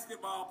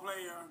basketball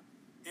player,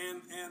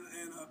 and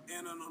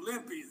an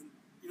Olympian.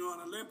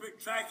 An Olympic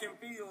track and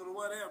field or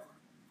whatever.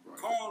 Right.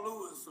 Carl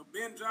Lewis or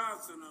Ben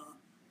Johnson or,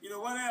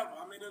 whatever.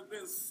 I mean, there's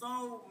been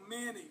so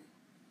many.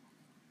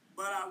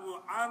 But I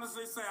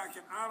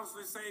can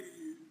honestly say to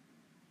you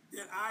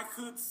that I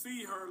could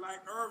see her,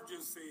 like Irv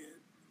just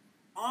said,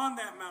 on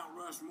that Mount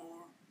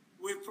Rushmore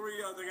with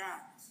 3 other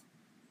guys.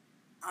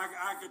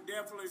 I could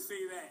definitely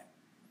see that.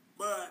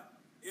 But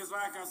it's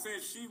like I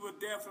said, she would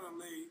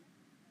definitely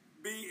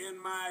be in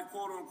my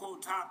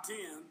quote-unquote top 10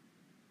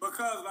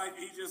 because, like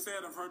he just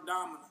said, of her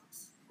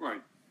dominance.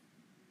 Right.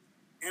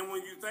 And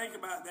when you think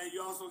about that,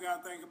 you also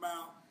got to think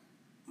about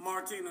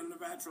Martina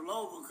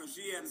Navratilova because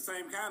she had the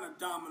same kind of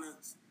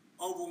dominance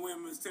over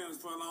women's tennis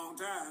for a long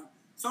time.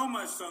 So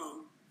much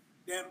so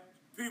that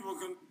people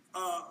can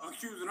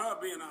accusing her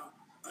of being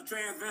a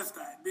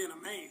transvestite, being a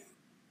man.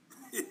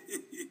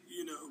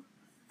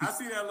 I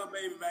see that little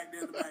baby back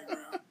there in the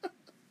background.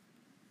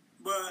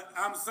 But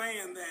I'm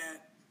saying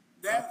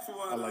that's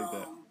what I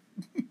like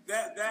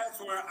that's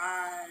where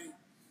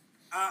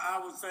I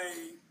would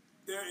say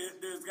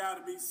there's got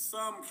to be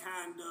some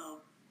kind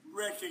of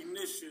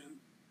recognition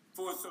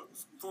for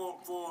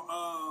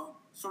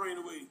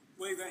Serena Williams.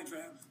 What do you think,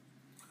 Travis?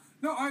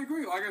 No, I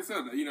agree. Like I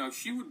said,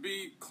 she would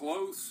be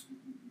close.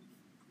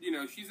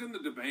 She's in the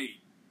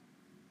debate,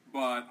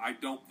 but I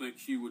don't think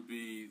she would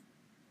be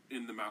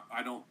in the mount.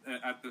 I don't.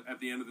 At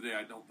the end of the day,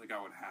 I don't think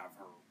I would have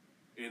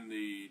her in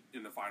the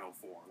Final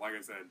Four. Like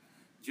I said,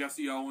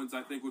 Jesse Owens,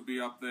 I think, would be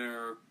up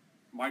there.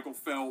 Michael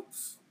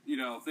Phelps.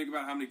 Think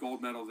about how many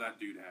gold medals that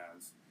dude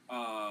has.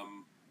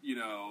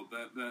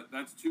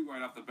 That's 2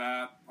 right off the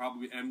bat.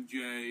 Probably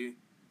MJ,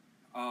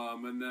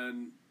 and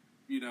then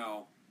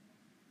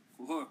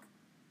look.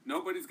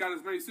 Nobody's got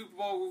as many Super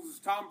Bowls as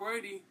Tom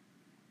Brady,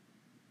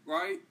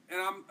 right? And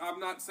I'm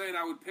not saying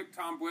I would pick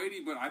Tom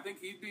Brady, but I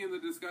think he'd be in the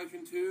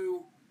discussion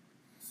too.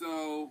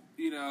 So,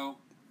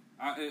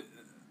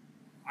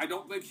 I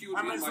don't think she would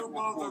How be many in my Super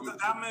top Bowls? four.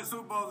 How many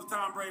Super Bowls does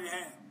Tom Brady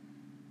have?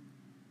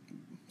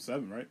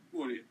 7, right?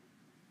 What are you?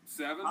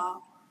 7?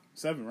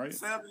 7, right?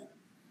 7.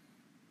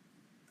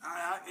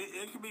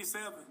 It could be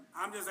 7.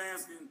 I'm just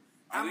asking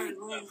how many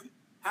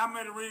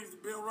rings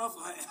did Bill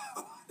Russell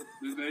have?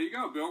 There you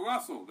go, Bill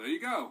Russell. There you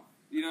go.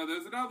 You know,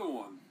 there's another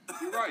one.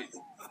 You're right.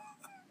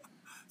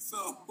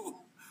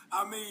 So,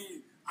 I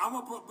mean, I'm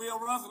gonna put Bill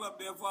Russell up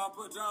there before I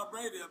put Tom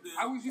Brady up there.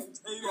 I was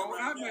just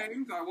throwing out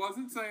names. I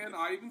wasn't saying.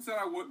 I even said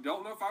I would.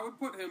 Don't know if I would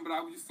put him, but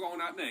I was just throwing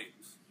out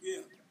names.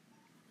 Yeah.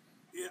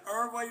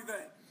 Irv, what do you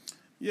think?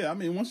 Yeah, I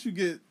mean, once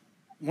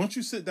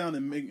you sit down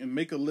and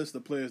make a list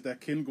of players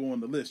that can go on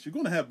the list, you're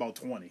going to have about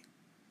 20.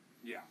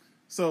 Yeah.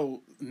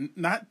 So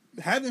not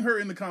having her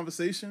in the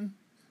conversation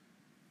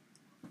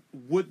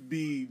would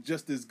be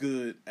just as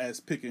good as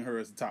picking her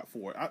as the top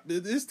 4.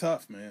 It's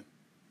tough, man.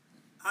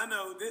 I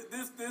know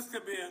this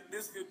could be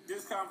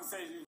this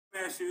conversation.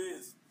 Let me ask you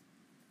this: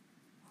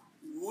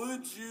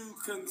 would you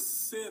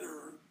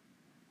consider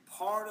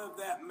part of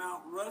that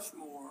Mount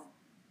Rushmore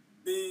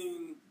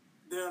being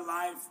their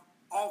life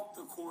off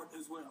the court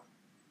as well?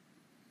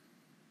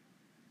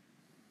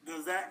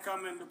 Does that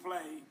come into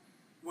play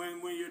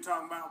when you're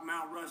talking about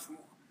Mount Rushmore?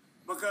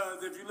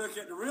 Because if you look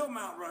at the real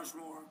Mount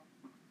Rushmore,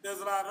 there's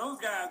a lot of those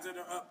guys that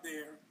are up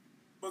there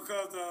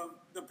because of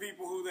the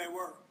people who they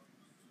were.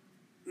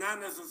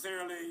 Not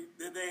necessarily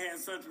that they had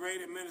such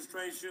great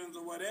administrations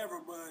or whatever,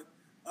 but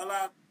a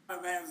lot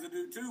of it has to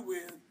do too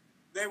with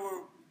they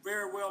were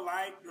very well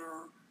liked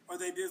or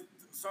they did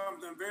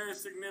something very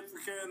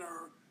significant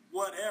or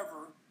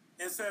whatever,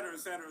 et cetera, et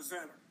cetera, et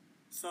cetera.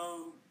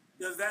 So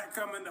does that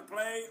come into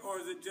play, or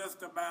is it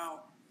just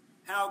about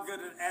how good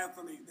an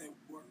athlete they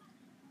were?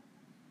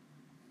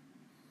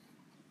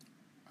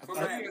 For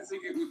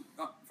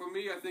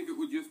me, I think it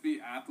would just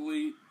be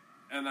athlete,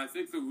 and I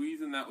think the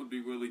reason that would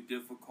be really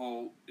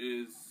difficult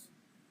is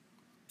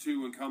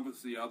to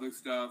encompass the other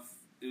stuff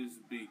is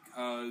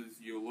because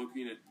you're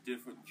looking at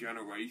different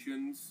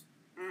generations,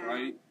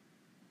 right?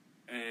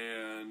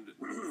 And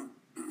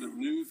the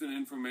news and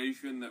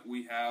information that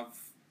we have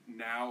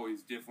now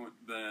is different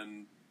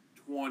than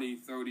 20,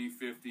 30,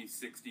 50,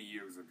 60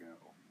 years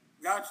ago.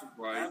 Gotcha.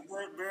 Right. That's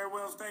very, very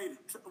well stated.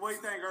 What do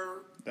you think,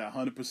 Herb? That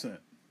 100%.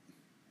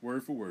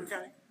 Word for word.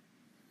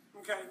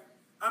 Okay.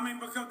 I mean,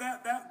 because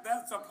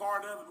that's a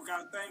part of it.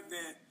 Because I think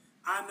that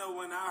I know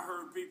when I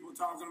heard people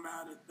talking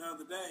about it the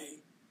other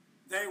day,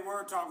 they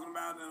were talking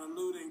about and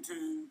alluding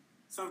to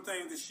some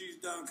things that she's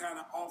done kind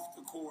of off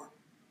the court,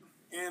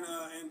 and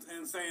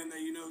saying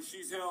that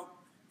she's helped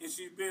and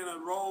she's been a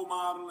role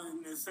model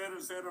and et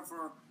cetera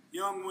for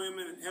young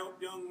women and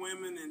helped young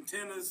women in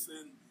tennis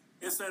and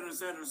et cetera, et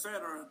cetera, et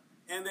cetera.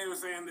 And they were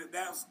saying that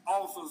that's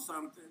also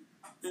something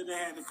that they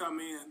had to come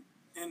in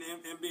and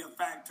be a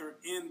factor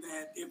in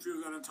that if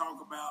you're going to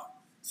talk about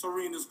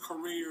Serena's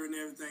career and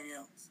everything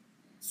else.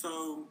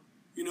 So,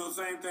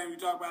 same thing, we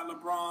talk about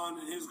LeBron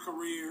and his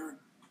career.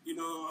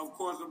 Of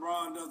course,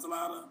 LeBron does a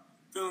lot of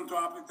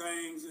philanthropic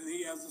things, and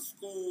he has a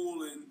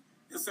school and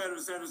et cetera,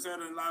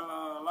 and la,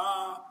 la, la,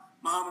 la.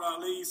 Muhammad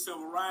Ali,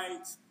 civil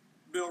rights.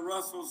 Bill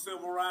Russell,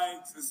 civil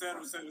rights, et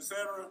cetera, et cetera, et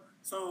cetera.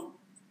 So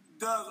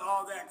does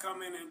all that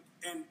come in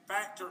and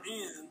factor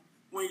in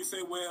when you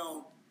say,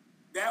 well,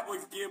 that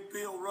would give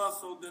Bill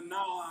Russell the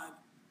nod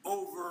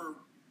over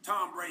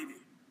Tom Brady,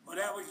 or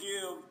that would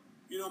give,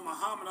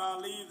 Muhammad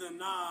Ali the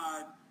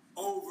nod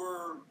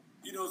over,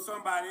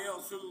 somebody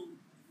else who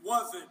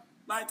wasn't,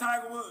 like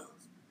Tiger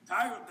Woods.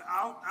 I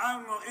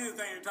don't know anything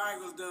that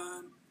Tiger's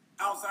done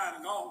outside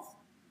of golf,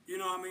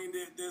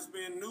 that's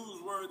been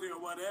newsworthy or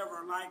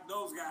whatever, like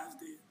those guys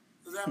did.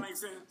 Does that make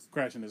sense?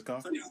 Crashing his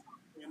car? So,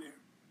 yeah. In there.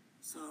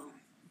 So,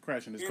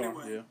 crashing his car,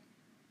 yeah.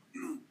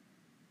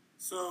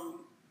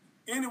 So,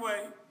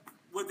 anyway,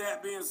 with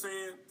that being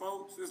said,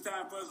 folks, it's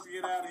time for us to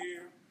get out of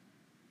here.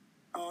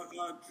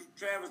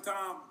 Travis,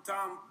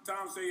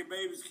 Tom say your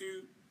baby's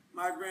cute.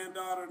 My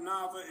granddaughter,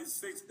 Nava, is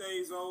 6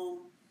 days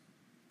old.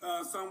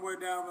 Somewhere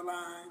down the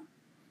line,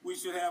 we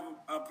should have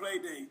a play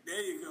date.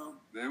 There you go.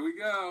 There we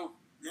go.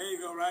 There you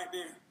go, right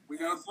there. We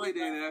got a play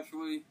date,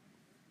 Ashley.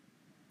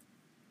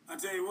 I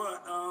tell you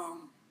what,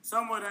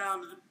 somewhere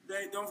down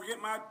the don't forget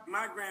my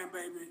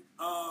grandbaby,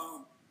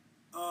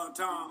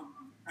 Tom.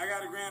 I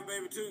got a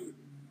grandbaby too,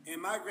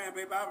 and my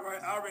grandbaby,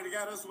 I already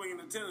got her swinging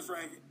a tennis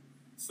racket.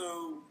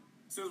 So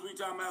since we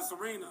talking about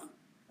Serena,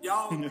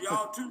 y'all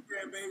two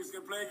grandbabies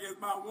can play against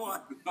my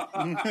one.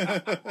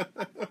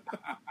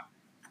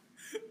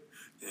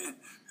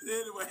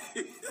 Anyway,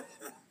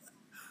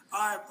 all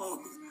right,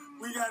 folks,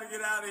 we got to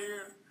get out of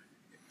here.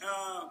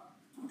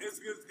 It's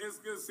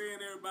good seeing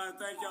everybody.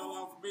 Thank y'all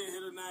all for being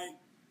here tonight.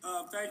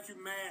 Thank you,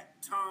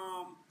 Matt,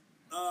 Tom,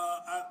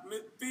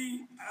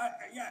 Fee.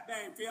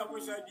 Fee, I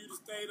wish you'd have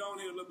stayed on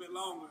here a little bit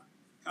longer.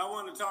 I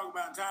want to talk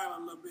about Tyler a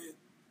little bit.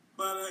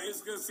 But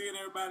it's good seeing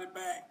everybody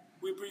back.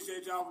 We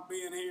appreciate y'all for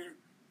being here.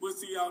 We'll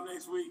see y'all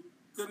next week.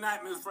 Good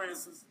night, Miss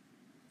Francis.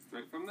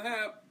 Straight from the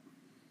hip.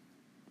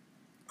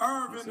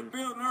 Irv in the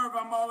building. Irv,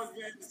 I'm always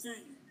glad to see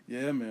you.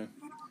 Yeah, man.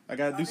 I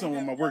got to do something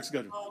with my work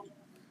schedule.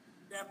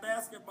 That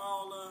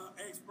basketball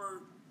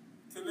expert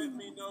to let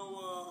me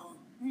know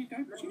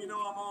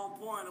I'm on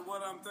point of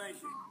what I'm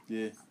thinking.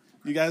 Yeah.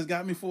 You guys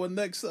got me for the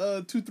next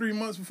 2-3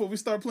 months before we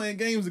start playing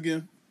games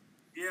again.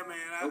 Yeah,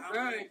 man.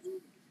 Okay.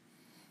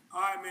 All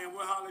right, man.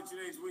 We'll holler at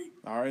you next week.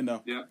 All right,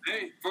 now. Yeah.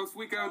 Hey, first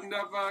weekend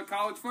of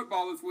college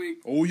football this week.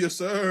 Oh, yes,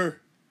 sir.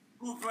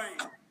 Who playing?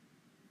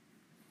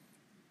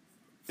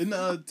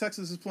 And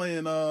Texas is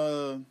playing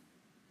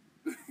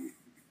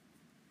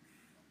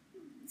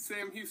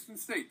Sam Houston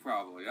State,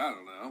 probably. I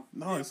don't know.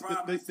 no,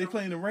 Yeah, they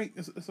playing the rank.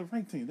 It's a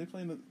ranked team. They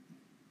playing the.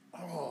 Oh,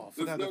 I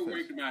There's forgot no the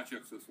ranked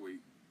matchups this week.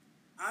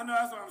 I know,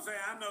 that's what I'm saying.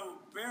 I know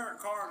Barrett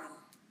Carter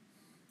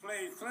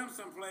plays,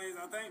 Clemson plays,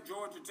 I think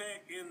Georgia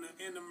Tech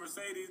in the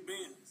Mercedes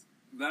Benz.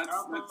 That's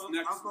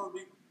next.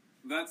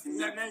 That's Is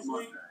that next next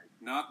Monday. week?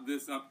 Not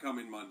this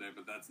upcoming Monday,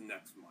 but that's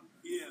next Monday.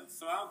 Yeah,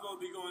 so I'm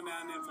supposed to be going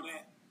down there for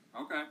that.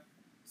 Okay.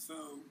 So,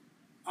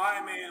 all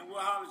right, man. We'll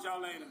holler at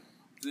y'all later.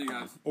 See you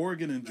guys.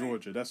 Oregon and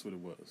Georgia. That's what it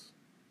was.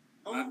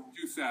 That's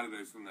 2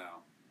 Saturdays from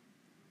now.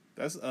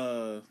 That's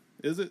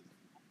is it?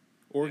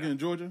 Oregon Yeah. and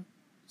Georgia,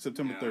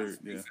 September Yeah, 3rd.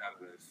 that's 2 Yeah.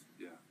 Saturdays.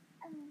 Yeah.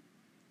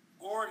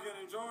 Oregon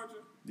and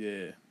Georgia.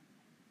 Yeah.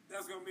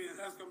 That's gonna be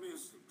a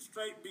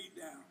straight beat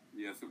down.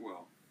 Yes, it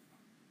will.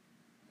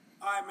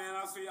 All right, man.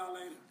 I'll see y'all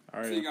later. All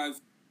right. See you guys.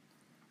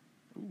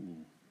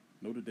 Ooh,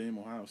 Notre Dame,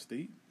 Ohio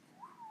State.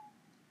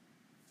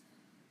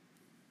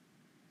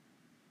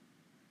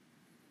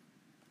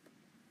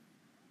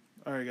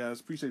 All right, guys.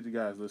 Appreciate you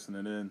guys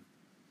listening in.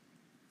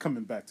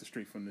 Coming back to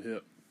Straight from the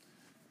Hip.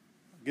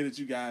 Get at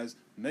you guys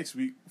next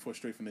week for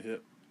Straight from the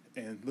Hip,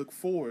 and look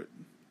forward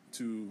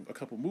to a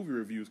couple movie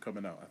reviews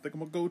coming out. I think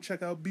I'm gonna go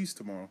check out Beast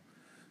tomorrow,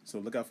 so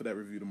look out for that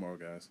review tomorrow,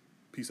 guys.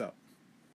 Peace out.